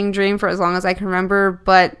dancing dream for as long as I can remember,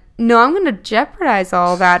 but no, I'm going to jeopardize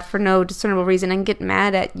all that for no discernible reason and get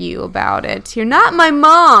mad at you about it. You're not my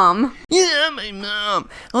mom. Yeah, my mom.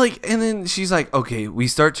 Like, and then she's like, okay, we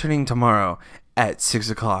start training tomorrow at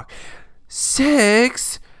 6:00.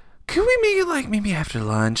 6? Could we make it like maybe after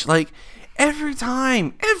lunch? Like, every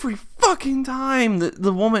fucking time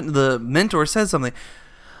the mentor says something.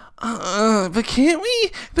 But can't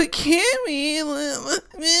we?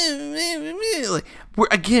 Like,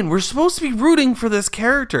 we're supposed to be rooting for this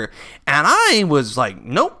character. And I was like,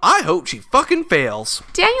 nope, I hope she fucking fails.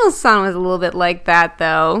 Daniel's son was a little bit like that,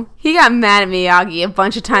 though. He got mad at Miyagi a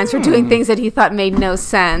bunch of times for doing things that he thought made no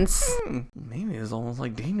sense. Maybe it was almost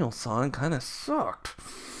like Daniel's son kind of sucked.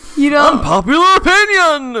 You know, unpopular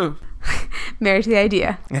opinion. Married to the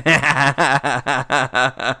idea.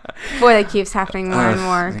 Boy, that keeps happening more and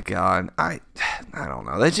more. God, I don't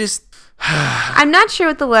know. That just... I'm not sure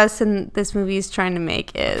what the lesson this movie is trying to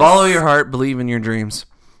make is. Follow your heart, believe in your dreams.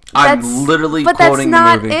 I'm literally quoting the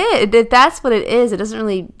movie. But that's not it. That's what it is. It doesn't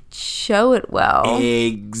really show it well.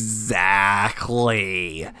 Exactly.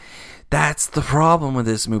 That's the problem with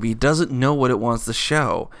this movie. It doesn't know what it wants to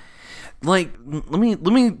show. Like, let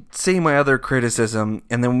me say my other criticism,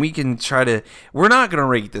 and then we can try to... We're not going to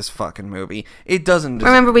rate this fucking movie. It doesn't...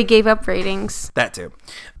 Remember, we gave up ratings. That too.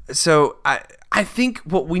 So, I think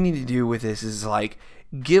what we need to do with this is, like,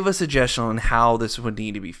 give a suggestion on how this would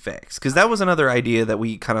need to be fixed. Because that was another idea that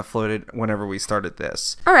we kind of floated whenever we started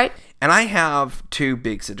this. All right. And I have 2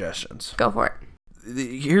 big suggestions. Go for it.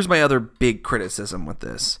 Here's my other big criticism with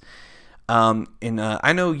this.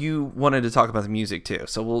 I know you wanted to talk about the music too,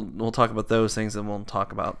 so we'll talk about those things, and we'll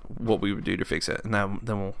talk about what we would do to fix it, and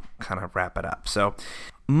then we'll kind of wrap it up. So,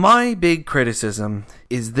 my big criticism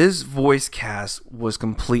is this voice cast was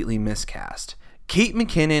completely miscast. Kate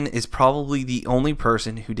McKinnon is probably the only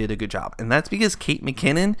person who did a good job, and that's because Kate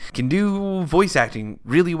McKinnon can do voice acting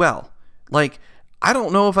really well. Like, I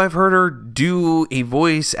don't know if I've heard her do a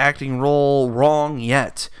voice acting role wrong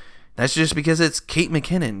yet. That's just because it's Kate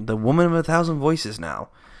McKinnon, the woman of 1,000 voices now.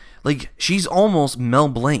 Like, she's almost Mel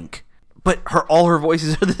Blanc, but all her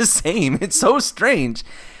voices are the same. It's so strange.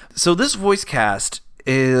 So this voice cast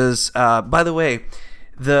is, by the way,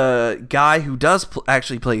 the guy who does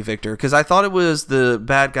actually play Victor, because I thought it was the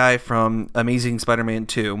bad guy from Amazing Spider-Man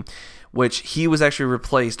 2, which he was actually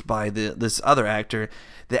replaced by this other actor.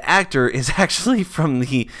 The actor is actually from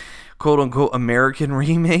the quote-unquote American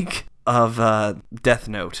remake of Death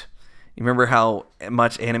Note. You remember how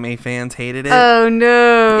much anime fans hated it? Oh,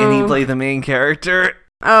 no. And he played the main character?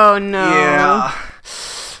 Oh, no. Yeah.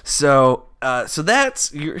 So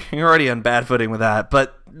that's, you're already on bad footing with that,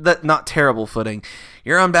 but that not terrible footing.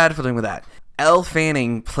 You're on bad footing with that. Elle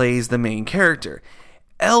Fanning plays the main character.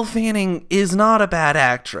 Elle Fanning is not a bad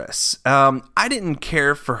actress. I didn't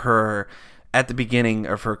care for her at the beginning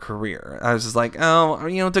of her career. I was just like,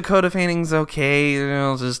 oh, Dakota Fanning's okay,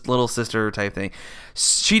 just little sister type thing.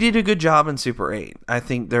 She did a good job in Super 8. I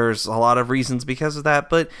think there's a lot of reasons because of that,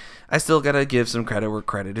 but I still gotta give some credit where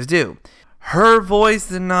credit is due. Her voice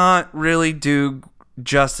did not really do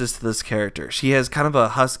justice to this character. She has kind of a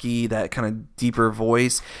husky, that kind of deeper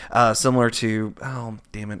voice, similar to, oh,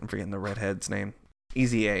 damn it, I'm forgetting the redhead's name.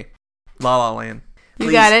 Easy A. La La Land.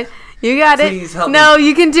 You got it. You got it. Please help No, me.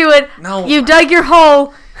 you can do it. No. You dug your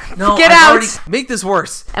hole. No, Get I've out. already- make this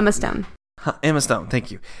worse. Emma Stone. Emma Stone, thank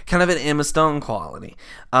you. Kind of an Emma Stone quality.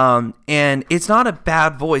 And it's not a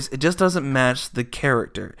bad voice. It just doesn't match the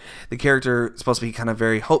character. The character is supposed to be kind of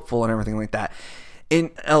very hopeful and everything like that. And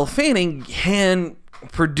Elle Fanning can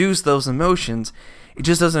produce those emotions. It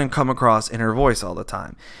just doesn't come across in her voice all the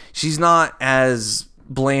time. She's not as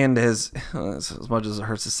bland as much as it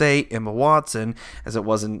hurts to say, Emma Watson, as it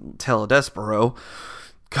was in Teledespero.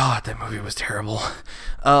 God, that movie was terrible.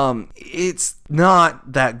 It's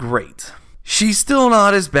not that great. She's still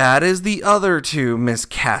not as bad as the other 2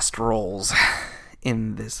 miscast roles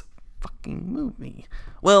in this fucking movie.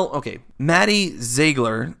 Well, okay, Maddie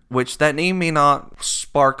Ziegler, which that name may not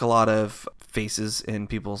spark a lot of faces in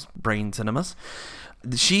people's brain cinemas.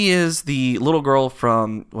 She is the little girl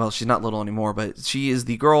from, well, she's not little anymore, but she is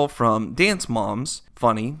the girl from Dance Moms.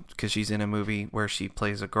 Funny, because she's in a movie where she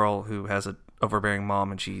plays a girl who has an overbearing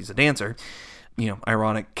mom and she's a dancer.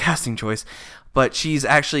 Ironic casting choice. But she's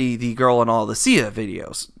actually the girl in all the Sia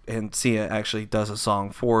videos. And Sia actually does a song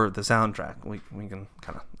for the soundtrack. We can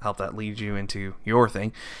kind of help that lead you into your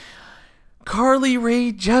thing. Carly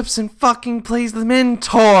Rae Jepsen fucking plays the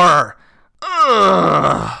mentor.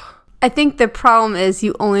 Ugh. I think the problem is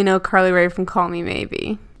you only know Carly Rae from Call Me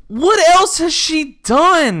Maybe. What else has she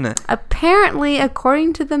done? Apparently,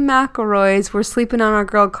 according to the McElroys, we're sleeping on our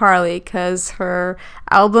girl Carly because her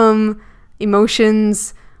album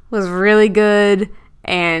Emotions was really good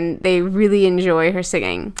and they really enjoy her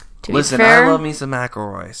singing. Listen, I love me some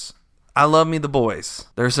McElroys. I love me the boys.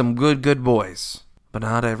 There's some good boys. But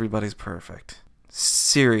not everybody's perfect.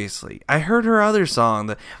 Seriously. I heard her other song,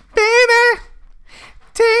 the Baby,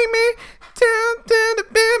 Take Me Down to the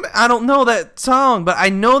Baby. I don't know that song, but I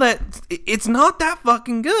know that it's not that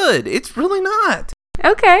fucking good. It's really not.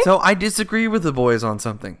 Okay. So I disagree with the boys on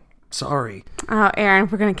something. Sorry. Oh, Aaron,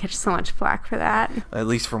 we're going to catch so much flack for that. At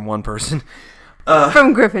least from one person.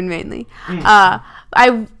 From Griffin, mainly.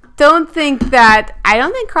 I don't think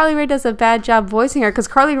Carly Rae does a bad job voicing her, because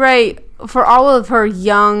Carly Rae, for all of her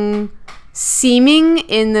young seeming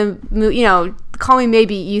in the, Call Me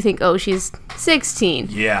Maybe, you think, oh, she's 16.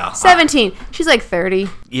 Yeah. 17. She's like 30.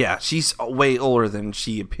 Yeah, she's way older than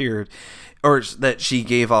she appeared, or that she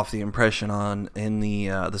gave off the impression on in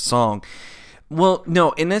the song. Well,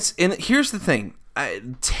 no, and here's the thing.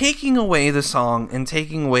 Taking away the song and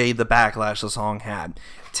taking away the backlash the song had,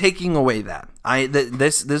 taking away that,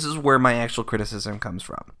 this is where my actual criticism comes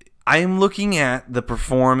from. I am looking at the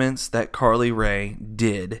performance that Carly Rae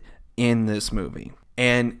did in this movie,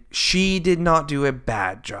 and she did not do a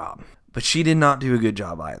bad job, but she did not do a good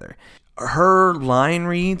job either. Her line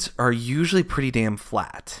reads are usually pretty damn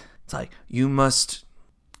flat. It's like, you must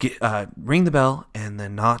ring the bell and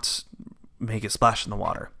then not make it splash in the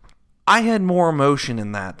water. I had more emotion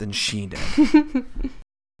in that than she did.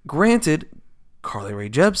 Granted, Carly Rae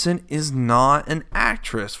Jepsen is not an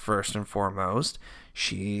actress first and foremost.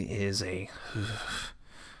 She is a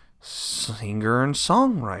singer and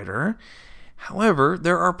songwriter. However,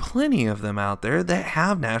 there are plenty of them out there that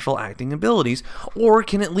have natural acting abilities or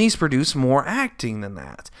can at least produce more acting than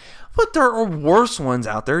that. But there are worse ones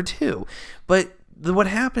out there too. But what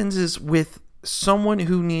happens is with someone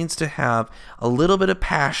who needs to have a little bit of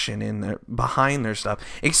passion behind their stuff,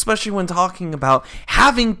 especially when talking about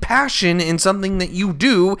having passion in something that you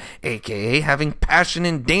do, aka having passion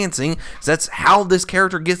in dancing, 'cause that's how this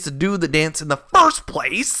character gets to do the dance in the first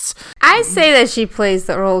place. I say that she plays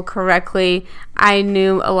the role correctly. I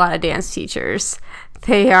knew a lot of dance teachers.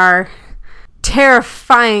 They are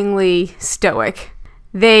terrifyingly stoic.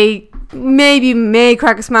 They maybe may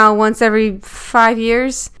crack a smile once every 5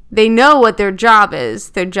 years. They know what their job is.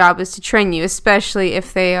 Their job is to train you, especially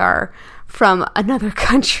if they are from another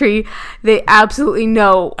country. They absolutely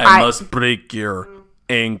know. I must break your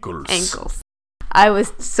ankles. I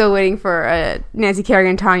was so waiting for a Nancy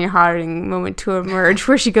Kerrigan, Tanya Harding moment to emerge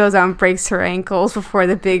where she goes out and breaks her ankles before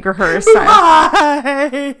the big rehearsal.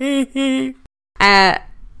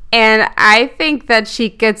 And I think that she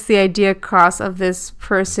gets the idea across of this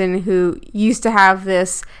person who used to have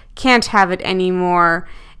this, can't have it anymore,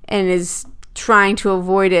 and is trying to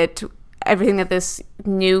avoid it, everything that this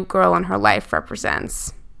new girl in her life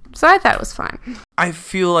represents. So I thought it was fun. I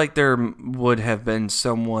feel like there would have been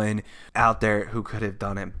someone out there who could have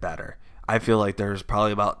done it better. I feel like there's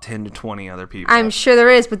probably about 10 to 20 other people. I'm sure there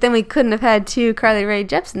is, but then we couldn't have had 2 Carly Rae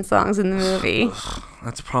Jepsen songs in the movie.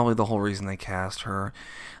 That's probably the whole reason they cast her.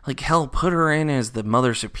 Like, hell, put her in as the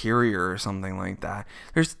Mother Superior or something like that.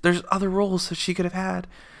 There's other roles that she could have had.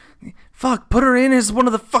 Fuck, put her in as one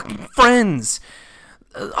of the fucking friends.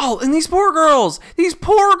 And these poor girls.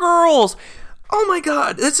 Oh my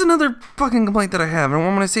god, that's another fucking complaint that I have. And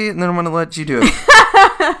I'm going to say it and then I'm going to let you do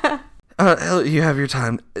it. You have your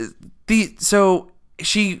time.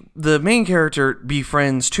 The main character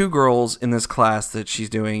befriends 2 girls in this class that she's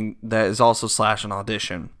doing that is also / an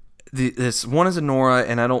audition. This one is a Nora,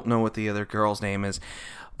 and I don't know what the other girl's name is.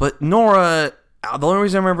 But Nora, the only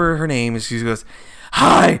reason I remember her name is she goes,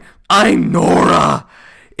 "Hi, I'm Nora."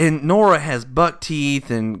 And Nora has buck teeth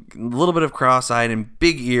and a little bit of cross-eyed and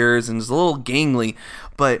big ears and is a little gangly.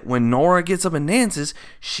 But when Nora gets up and dances,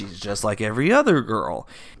 she's just like every other girl.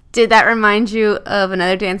 Did that remind you of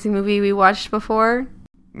another dancing movie we watched before?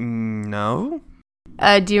 No.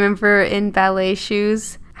 Do you remember in Ballet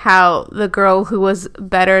Shoes how the girl who was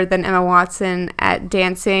better than Emma Watson at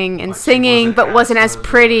dancing and singing but wasn't as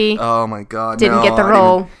pretty? Oh my god, didn't get the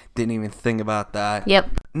role. Didn't even think about that. Yep.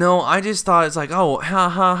 No, I just thought it's like, oh, ha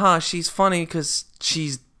ha ha, she's funny because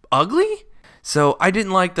she's ugly? So I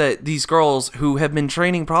didn't like that these girls who have been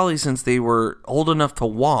training probably since they were old enough to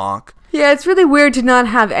walk. Yeah, it's really weird to not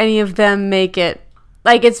have any of them make it.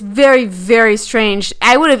 Like, it's very, very strange.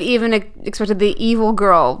 I would have even expected the evil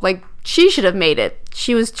girl. Like, she should have made it.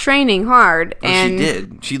 She was training hard. And she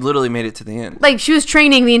did. She literally made it to the end. Like, she was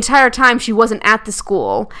training the entire time she wasn't at the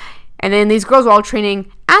school. And then these girls were all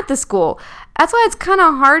training at the school. That's why it's kind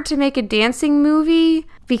of hard to make a dancing movie,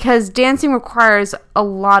 because dancing requires a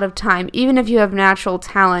lot of time. Even if you have natural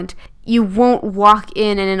talent, you won't walk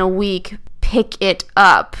in and in a week pick it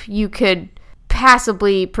up. You could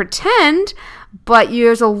passably pretend, but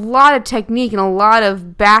there's a lot of technique and a lot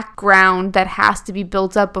of background that has to be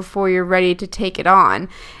built up before you're ready to take it on.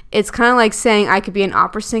 It's kind of like saying I could be an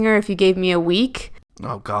opera singer if you gave me a week.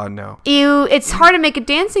 Oh, God, no. It's hard to make a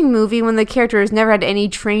dancing movie when the character has never had any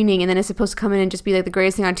training and then is supposed to come in and just be like the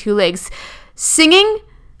greatest thing on 2 legs. Singing,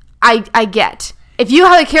 I get. If you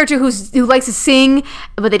have a character who likes to sing,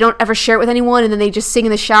 but they don't ever share it with anyone, and then they just sing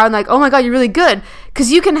in the shower and like, oh my god, you're really good.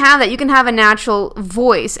 Because you can have that. You can have a natural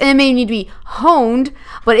voice. And it may need to be honed,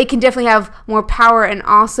 but it can definitely have more power and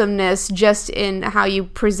awesomeness just in how you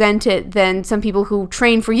present it than some people who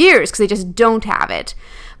train for years because they just don't have it.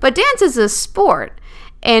 But dance is a sport.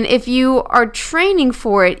 And if you are training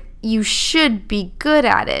for it, you should be good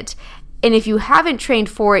at it. And if you haven't trained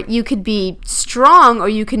for it, you could be strong or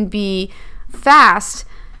you can be fast.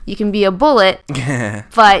 You can be a bullet,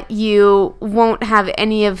 but you won't have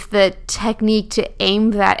any of the technique to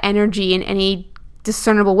aim that energy in any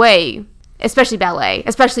discernible way, especially ballet,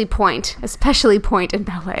 especially point in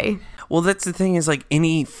ballet. Well, that's the thing is like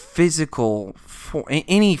any physical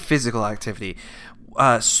activity.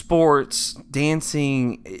 sports,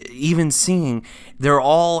 dancing, even singing, they're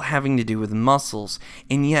all having to do with muscles.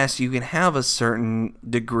 And yes, you can have a certain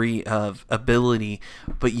degree of ability,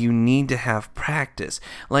 but you need to have practice.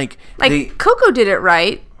 Like Coco did it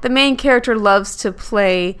right. The main character loves to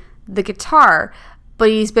play the guitar, but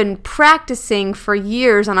he's been practicing for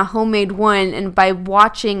years on a homemade one and by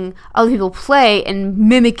watching other people play and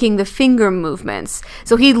mimicking the finger movements.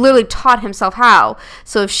 So he literally taught himself how.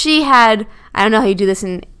 So if she had, I don't know how you do this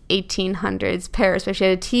in 1800s Paris, but if she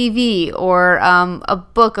had a TV or a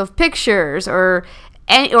book of pictures or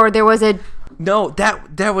there was a... No,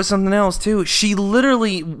 that was something else too. She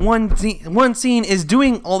literally one scene is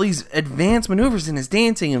doing all these advanced maneuvers and is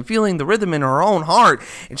dancing and feeling the rhythm in her own heart,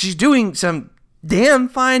 and she's doing some damn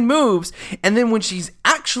fine moves, and then when she's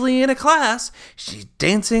actually in a class, she's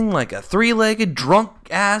dancing like a three-legged drunk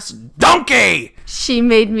ass donkey. She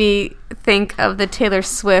made me think of the Taylor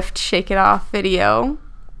Swift Shake It Off video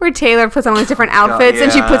where Taylor puts on all these different outfits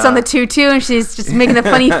and she puts on the tutu and she's just making the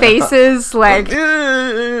funny faces like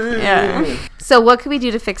yeah. So what could we do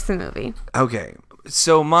to fix the movie? Okay,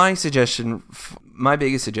 so my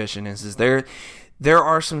biggest suggestion is there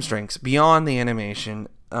are some strengths beyond the animation.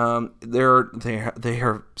 They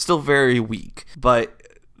are still very weak, but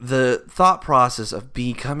the thought process of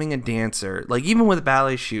becoming a dancer, like even with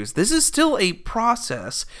ballet shoes, this is still a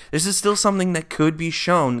process. This is still something that could be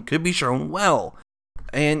shown well.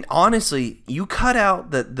 And honestly, you cut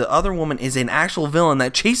out that the other woman is an actual villain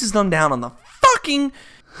that chases them down on the fucking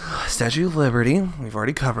Statue of Liberty. We've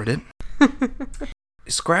already covered it.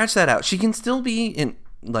 Scratch that out. She can still be in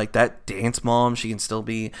like that dance mom. She can still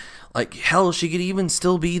be like, hell, she could even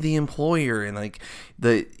still be the employer, and like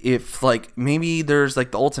if like maybe there's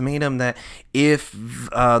like the ultimatum that if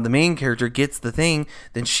the main character gets the thing,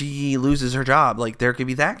 then she loses her job. Like there could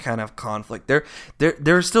be that kind of conflict.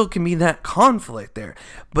 There still can be that conflict there,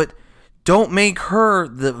 but don't make her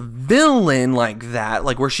the villain like that,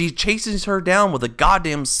 like where she chases her down with a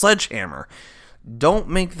goddamn sledgehammer. Don't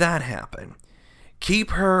make that happen.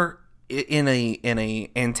 Keep her in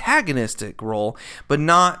a antagonistic role, but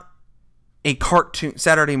not a cartoon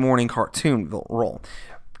Saturday morning cartoon role.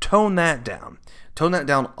 Tone that down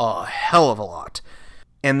a hell of a lot.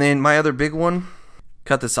 And then my other big one,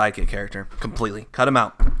 cut the sidekick character completely. Cut him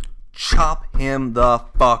out. Chop him the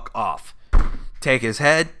fuck off. Take his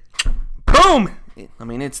head. Boom. I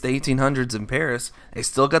mean, it's the 1800s in Paris. They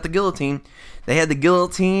still got the guillotine. They had the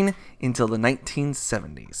guillotine until the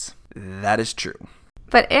 1970s. That is true.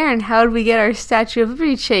 But Aaron, how did we get our Statue of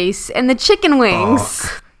Liberty chase and the chicken wings?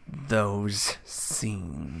 Fuck those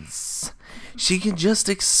scenes. She can just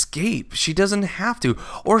escape. She doesn't have to.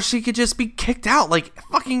 Or she could just be kicked out like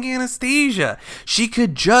fucking Anastasia. She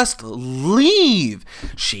could just leave.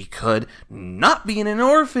 She could not be in an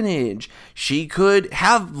orphanage. She could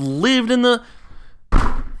have lived in the...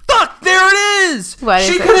 Fuck, there it is!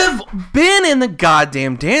 She could have been in the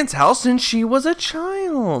goddamn dance house since she was a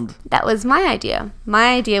child. That was my idea.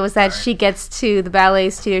 My idea was that she gets to the ballet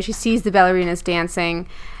studio, she sees the ballerinas dancing,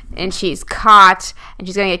 and she's caught, and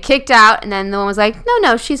she's gonna get kicked out, and then the one was like,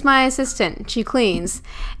 no, she's my assistant. She cleans.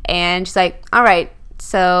 And she's like, all right,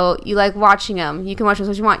 so you like watching them. You can watch them as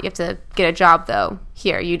much as you want. You have to get a job, though.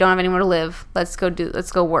 Here, you don't have anywhere to live. Let's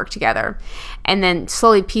go work together. And then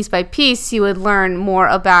slowly, piece by piece, you would learn more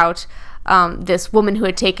about this woman who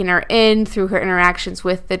had taken her in through her interactions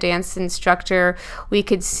with the dance instructor. We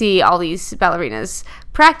could see all these ballerinas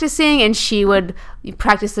practicing, and she would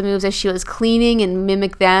practice the moves as she was cleaning and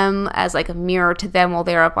mimic them as like a mirror to them while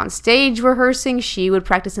they were up on stage rehearsing. She would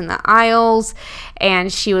practice in the aisles,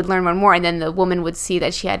 and she would learn more. And then the woman would see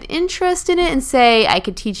that she had interest in it and say, I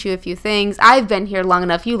could teach you a few things. I've been here long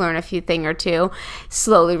enough. You learn a few thing or two.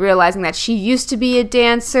 Slowly realizing that she used to be a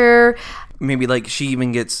dancer. Maybe like she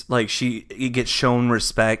even gets shown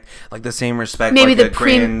respect, like the same respect. Maybe like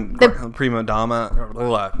the prima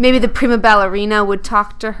donna. Maybe the prima ballerina would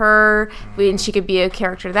talk to her, and she could be a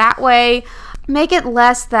character that way. Make it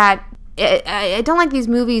less that I don't like these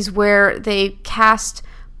movies where they cast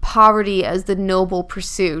poverty as the noble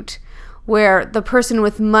pursuit, where the person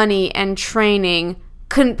with money and training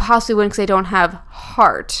couldn't possibly win because they don't have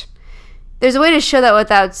heart. There's a way to show that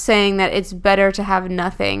without saying that it's better to have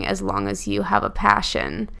nothing as long as you have a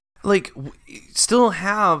passion. Like, still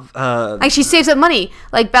have... Like, she saves up money.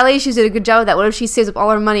 Like, Ballet Shoes did a good job of that. What if she saves up all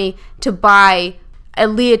her money to buy a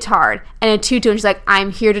leotard and a tutu, and she's like, I'm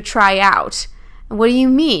here to try out. And what do you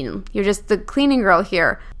mean? You're just the cleaning girl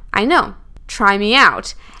here. I know. try me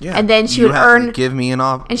out. Yeah, and then she you would have to earn give me an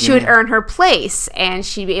op. and she would earn her place, and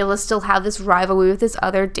she'd be able to still have this rivalry with this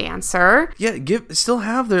other dancer. Yeah, still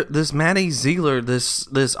have this Maddie Ziegler,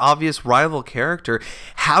 this obvious rival character.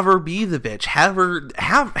 Have her be the bitch.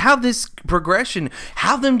 Have this progression.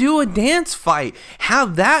 Have them do a dance fight.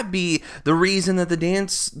 Have that be the reason that the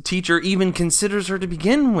dance teacher even considers her to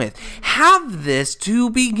begin with. Have this to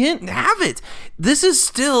begin. Have it. This is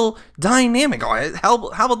still dynamic. How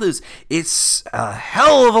about this? It's a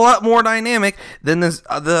hell of a lot more dynamic than this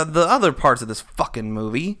the other parts of this fucking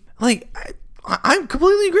movie. Like, I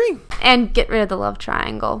completely agree. And get rid of the love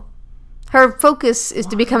triangle. Her focus is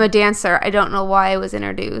to become a dancer. I don't know why it was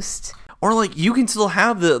introduced. Or like, you can still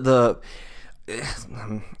have the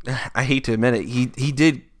I hate to admit it, he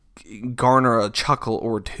did garner a chuckle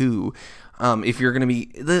or two. If you're gonna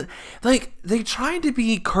be they tried to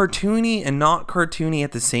be cartoony and not cartoony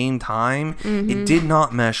at the same time. It did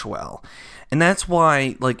not mesh well. And that's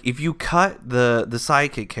why, like, if you cut the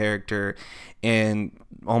sidekick character and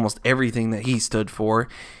almost everything that he stood for,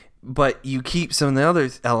 but you keep some of the other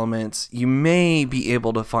elements, you may be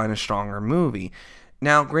able to find a stronger movie.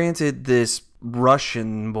 Now, granted, this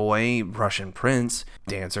Russian prince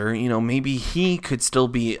dancer, maybe he could still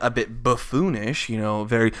be a bit buffoonish,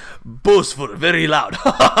 very boastful, very loud.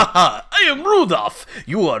 I am Rudolph.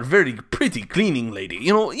 You are very pretty cleaning lady.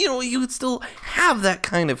 You would still have that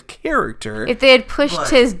kind of character. If they had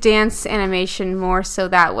pushed his dance animation more so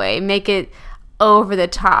that way, make it over the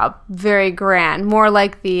top, very grand, more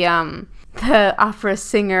like the opera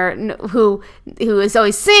singer who is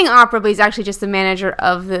always singing opera, but he's actually just the manager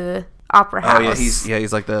of the opera house. Oh yeah,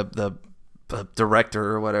 he's like the director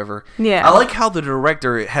or whatever. Yeah, I like how the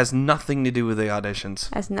director has nothing to do with the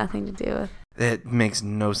auditions. Has nothing to do with. It makes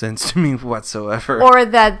no sense to me whatsoever. Or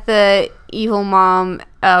that the evil mom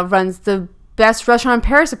runs the best restaurant in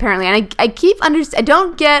Paris, apparently. And I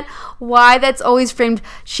don't get why that's always framed.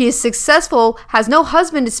 She is successful, has no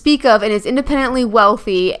husband to speak of, and is independently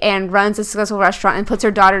wealthy, and runs a successful restaurant and puts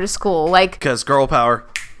her daughter to school. Like, because girl power.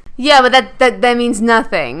 Yeah, but that means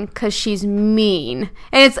nothing because she's mean,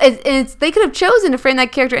 and it's they could have chosen to frame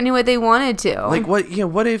that character any way they wanted to. Like, what? Yeah,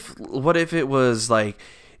 what if it was like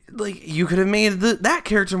you could have made that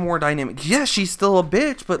character more dynamic. Yes, she's still a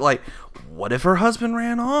bitch, but like, what if her husband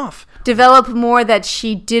ran off? Develop more that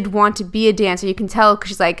she did want to be a dancer. You can tell because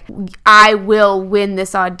she's like, I will win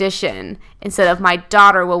this audition instead of my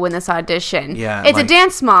daughter will win this audition. Yeah, it's a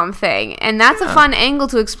dance mom thing, and that's a fun angle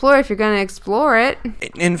to explore if you're going to explore it.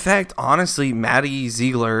 In fact, honestly, Maddie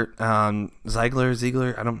Ziegler,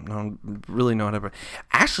 Ziegler, I don't really know whatever.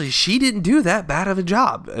 Actually, she didn't do that bad of a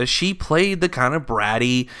job. She played the kind of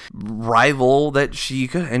bratty rival that she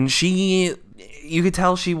could, and you could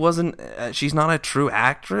tell she wasn't. She's not a true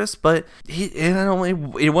actress, but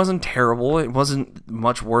it wasn't terrible. It wasn't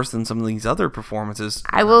much worse than some of these other performances.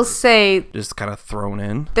 I will say, just kind of thrown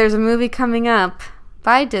in. There's a movie coming up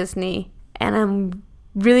by Disney, and I'm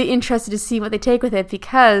really interested to see what they take with it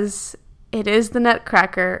because it is the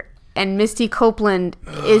Nutcracker, and Misty Copeland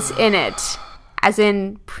is in it, as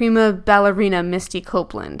in prima ballerina Misty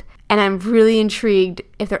Copeland. And I'm really intrigued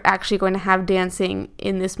if they're actually going to have dancing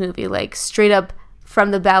in this movie, like straight up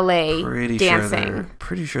from the ballet dancing.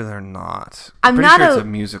 Pretty sure they're not. I'm pretty not sure it's a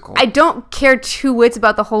musical. I don't care two wits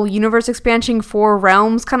about the whole universe expansion, 4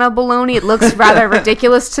 realms kind of baloney. It looks rather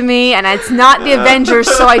ridiculous to me, and it's not the Avengers,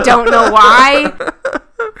 so I don't know why.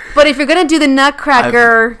 But if you're going to do the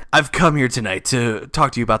Nutcracker... I've come here tonight to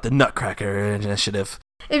talk to you about the Nutcracker Initiative.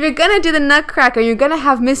 If you're going to do the Nutcracker, you're going to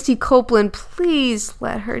have Misty Copeland, please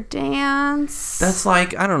let her dance. That's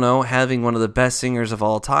like, I don't know, having one of the best singers of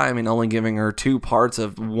all time and only giving her 2 parts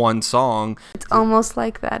of one song. It's almost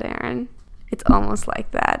like that, Aaron. It's almost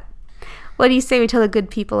like that. What do you say we tell the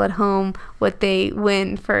good people at home what they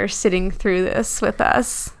win for sitting through this with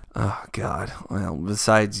us? Oh, God. Well,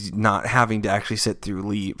 besides not having to actually sit through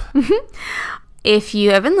Leap. If you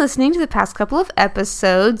have been listening to the past couple of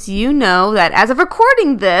episodes, you know that as of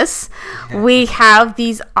recording this, we have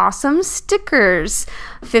these awesome stickers,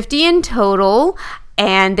 50 in total,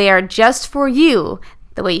 and they are just for you.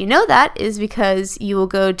 The way you know that is because you will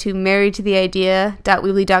go to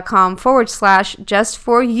marriedtotheidea.weebly.com/just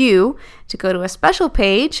for you to go to a special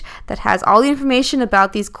page that has all the information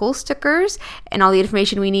about these cool stickers and all the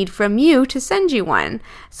information we need from you to send you one.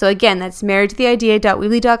 So again, that's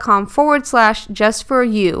marriedtotheidea.weebly.com/just for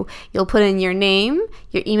you. You'll put in your name,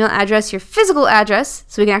 your email address, your physical address,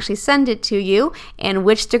 so we can actually send it to you, and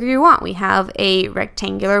which sticker you want. We have a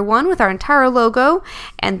rectangular one with our entire logo,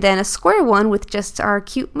 and then a square one with just our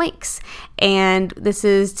cute mics. And this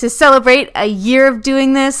is to celebrate a year of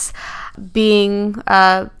doing this. being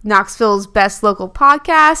Knoxville's best local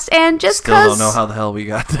podcast, and just Still because don't know how the hell we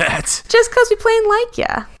got that. just because we plain like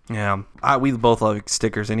ya. Yeah, we both love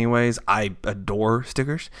stickers anyways. I adore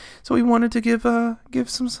stickers. So we wanted to give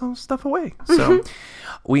some stuff away. So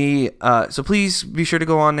so please be sure to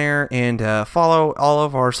go on there and follow all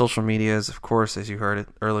of our social medias, of course, as you heard it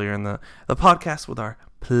earlier in the podcast with our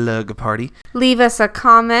plug party. Leave us a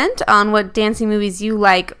comment on what dancing movies you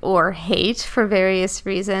like or hate for various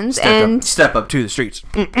reasons. Step up to the streets.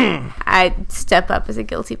 Step Up is a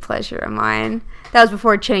guilty pleasure of mine. That was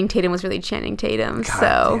before Channing Tatum was really Channing Tatum.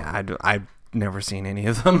 I've never seen any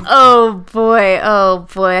of them. Oh boy,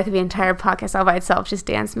 that could be an entire podcast all by itself, just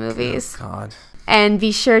dance movies. Oh, God. And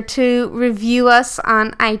be sure to review us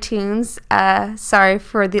on iTunes. Sorry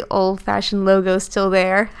for the old-fashioned logo still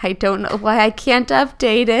there. I don't know why I can't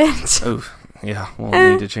update it. Oh, yeah, we'll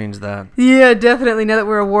need to change that. Yeah, definitely, now that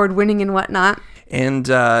we're award-winning and whatnot. And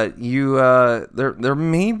there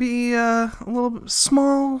may be a little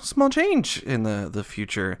small change in the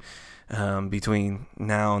future between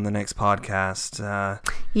now and the next podcast.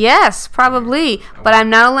 Yes, probably. But I'm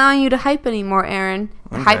not allowing you to hype anymore, Aaron.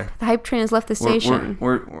 The hype train has left the station.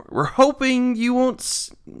 We're hoping you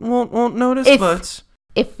won't notice, but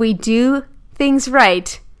if we do things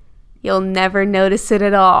right, you'll never notice it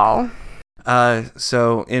at all. I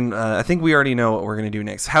think we already know what we're going to do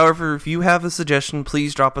next. However, if you have a suggestion,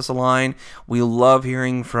 please drop us a line. We love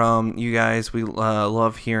hearing from you guys. We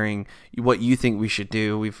love hearing what you think we should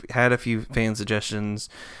do. We've had a few fan suggestions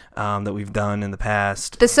that we've done in the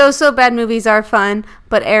past. The so bad movies are fun,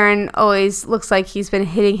 but Aaron always looks like he's been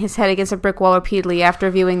hitting his head against a brick wall repeatedly after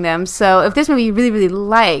viewing them. So if there's a movie you really, really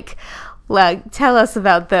like, tell us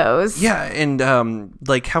about those. Yeah, and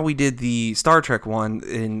like how we did the Star Trek one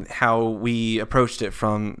and how we approached it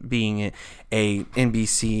from being a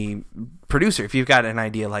NBC producer. If you've got an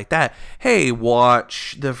idea like that, hey,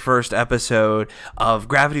 watch the first episode of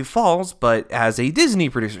Gravity Falls, but as a Disney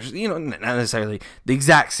producer. You know, not necessarily the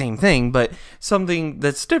exact same thing, but something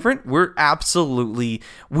that's different. We're absolutely,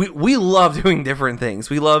 we love doing different things.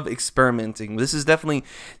 We love experimenting. This is definitely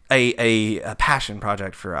a passion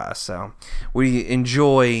project for us. So we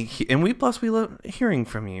enjoy, and we love hearing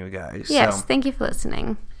from you guys. Yes, thank you for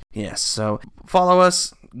listening. Yes, so follow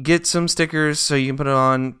us, get some stickers so you can put it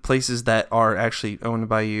on places that are actually owned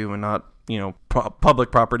by you and not,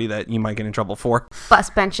 public property that you might get in trouble for. Bus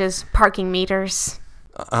benches, parking meters.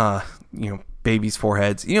 Babies'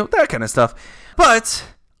 foreheads, that kind of stuff. But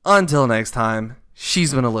until next time,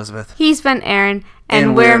 she's been Elizabeth. He's been Aaron,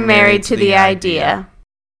 and we're married to the idea.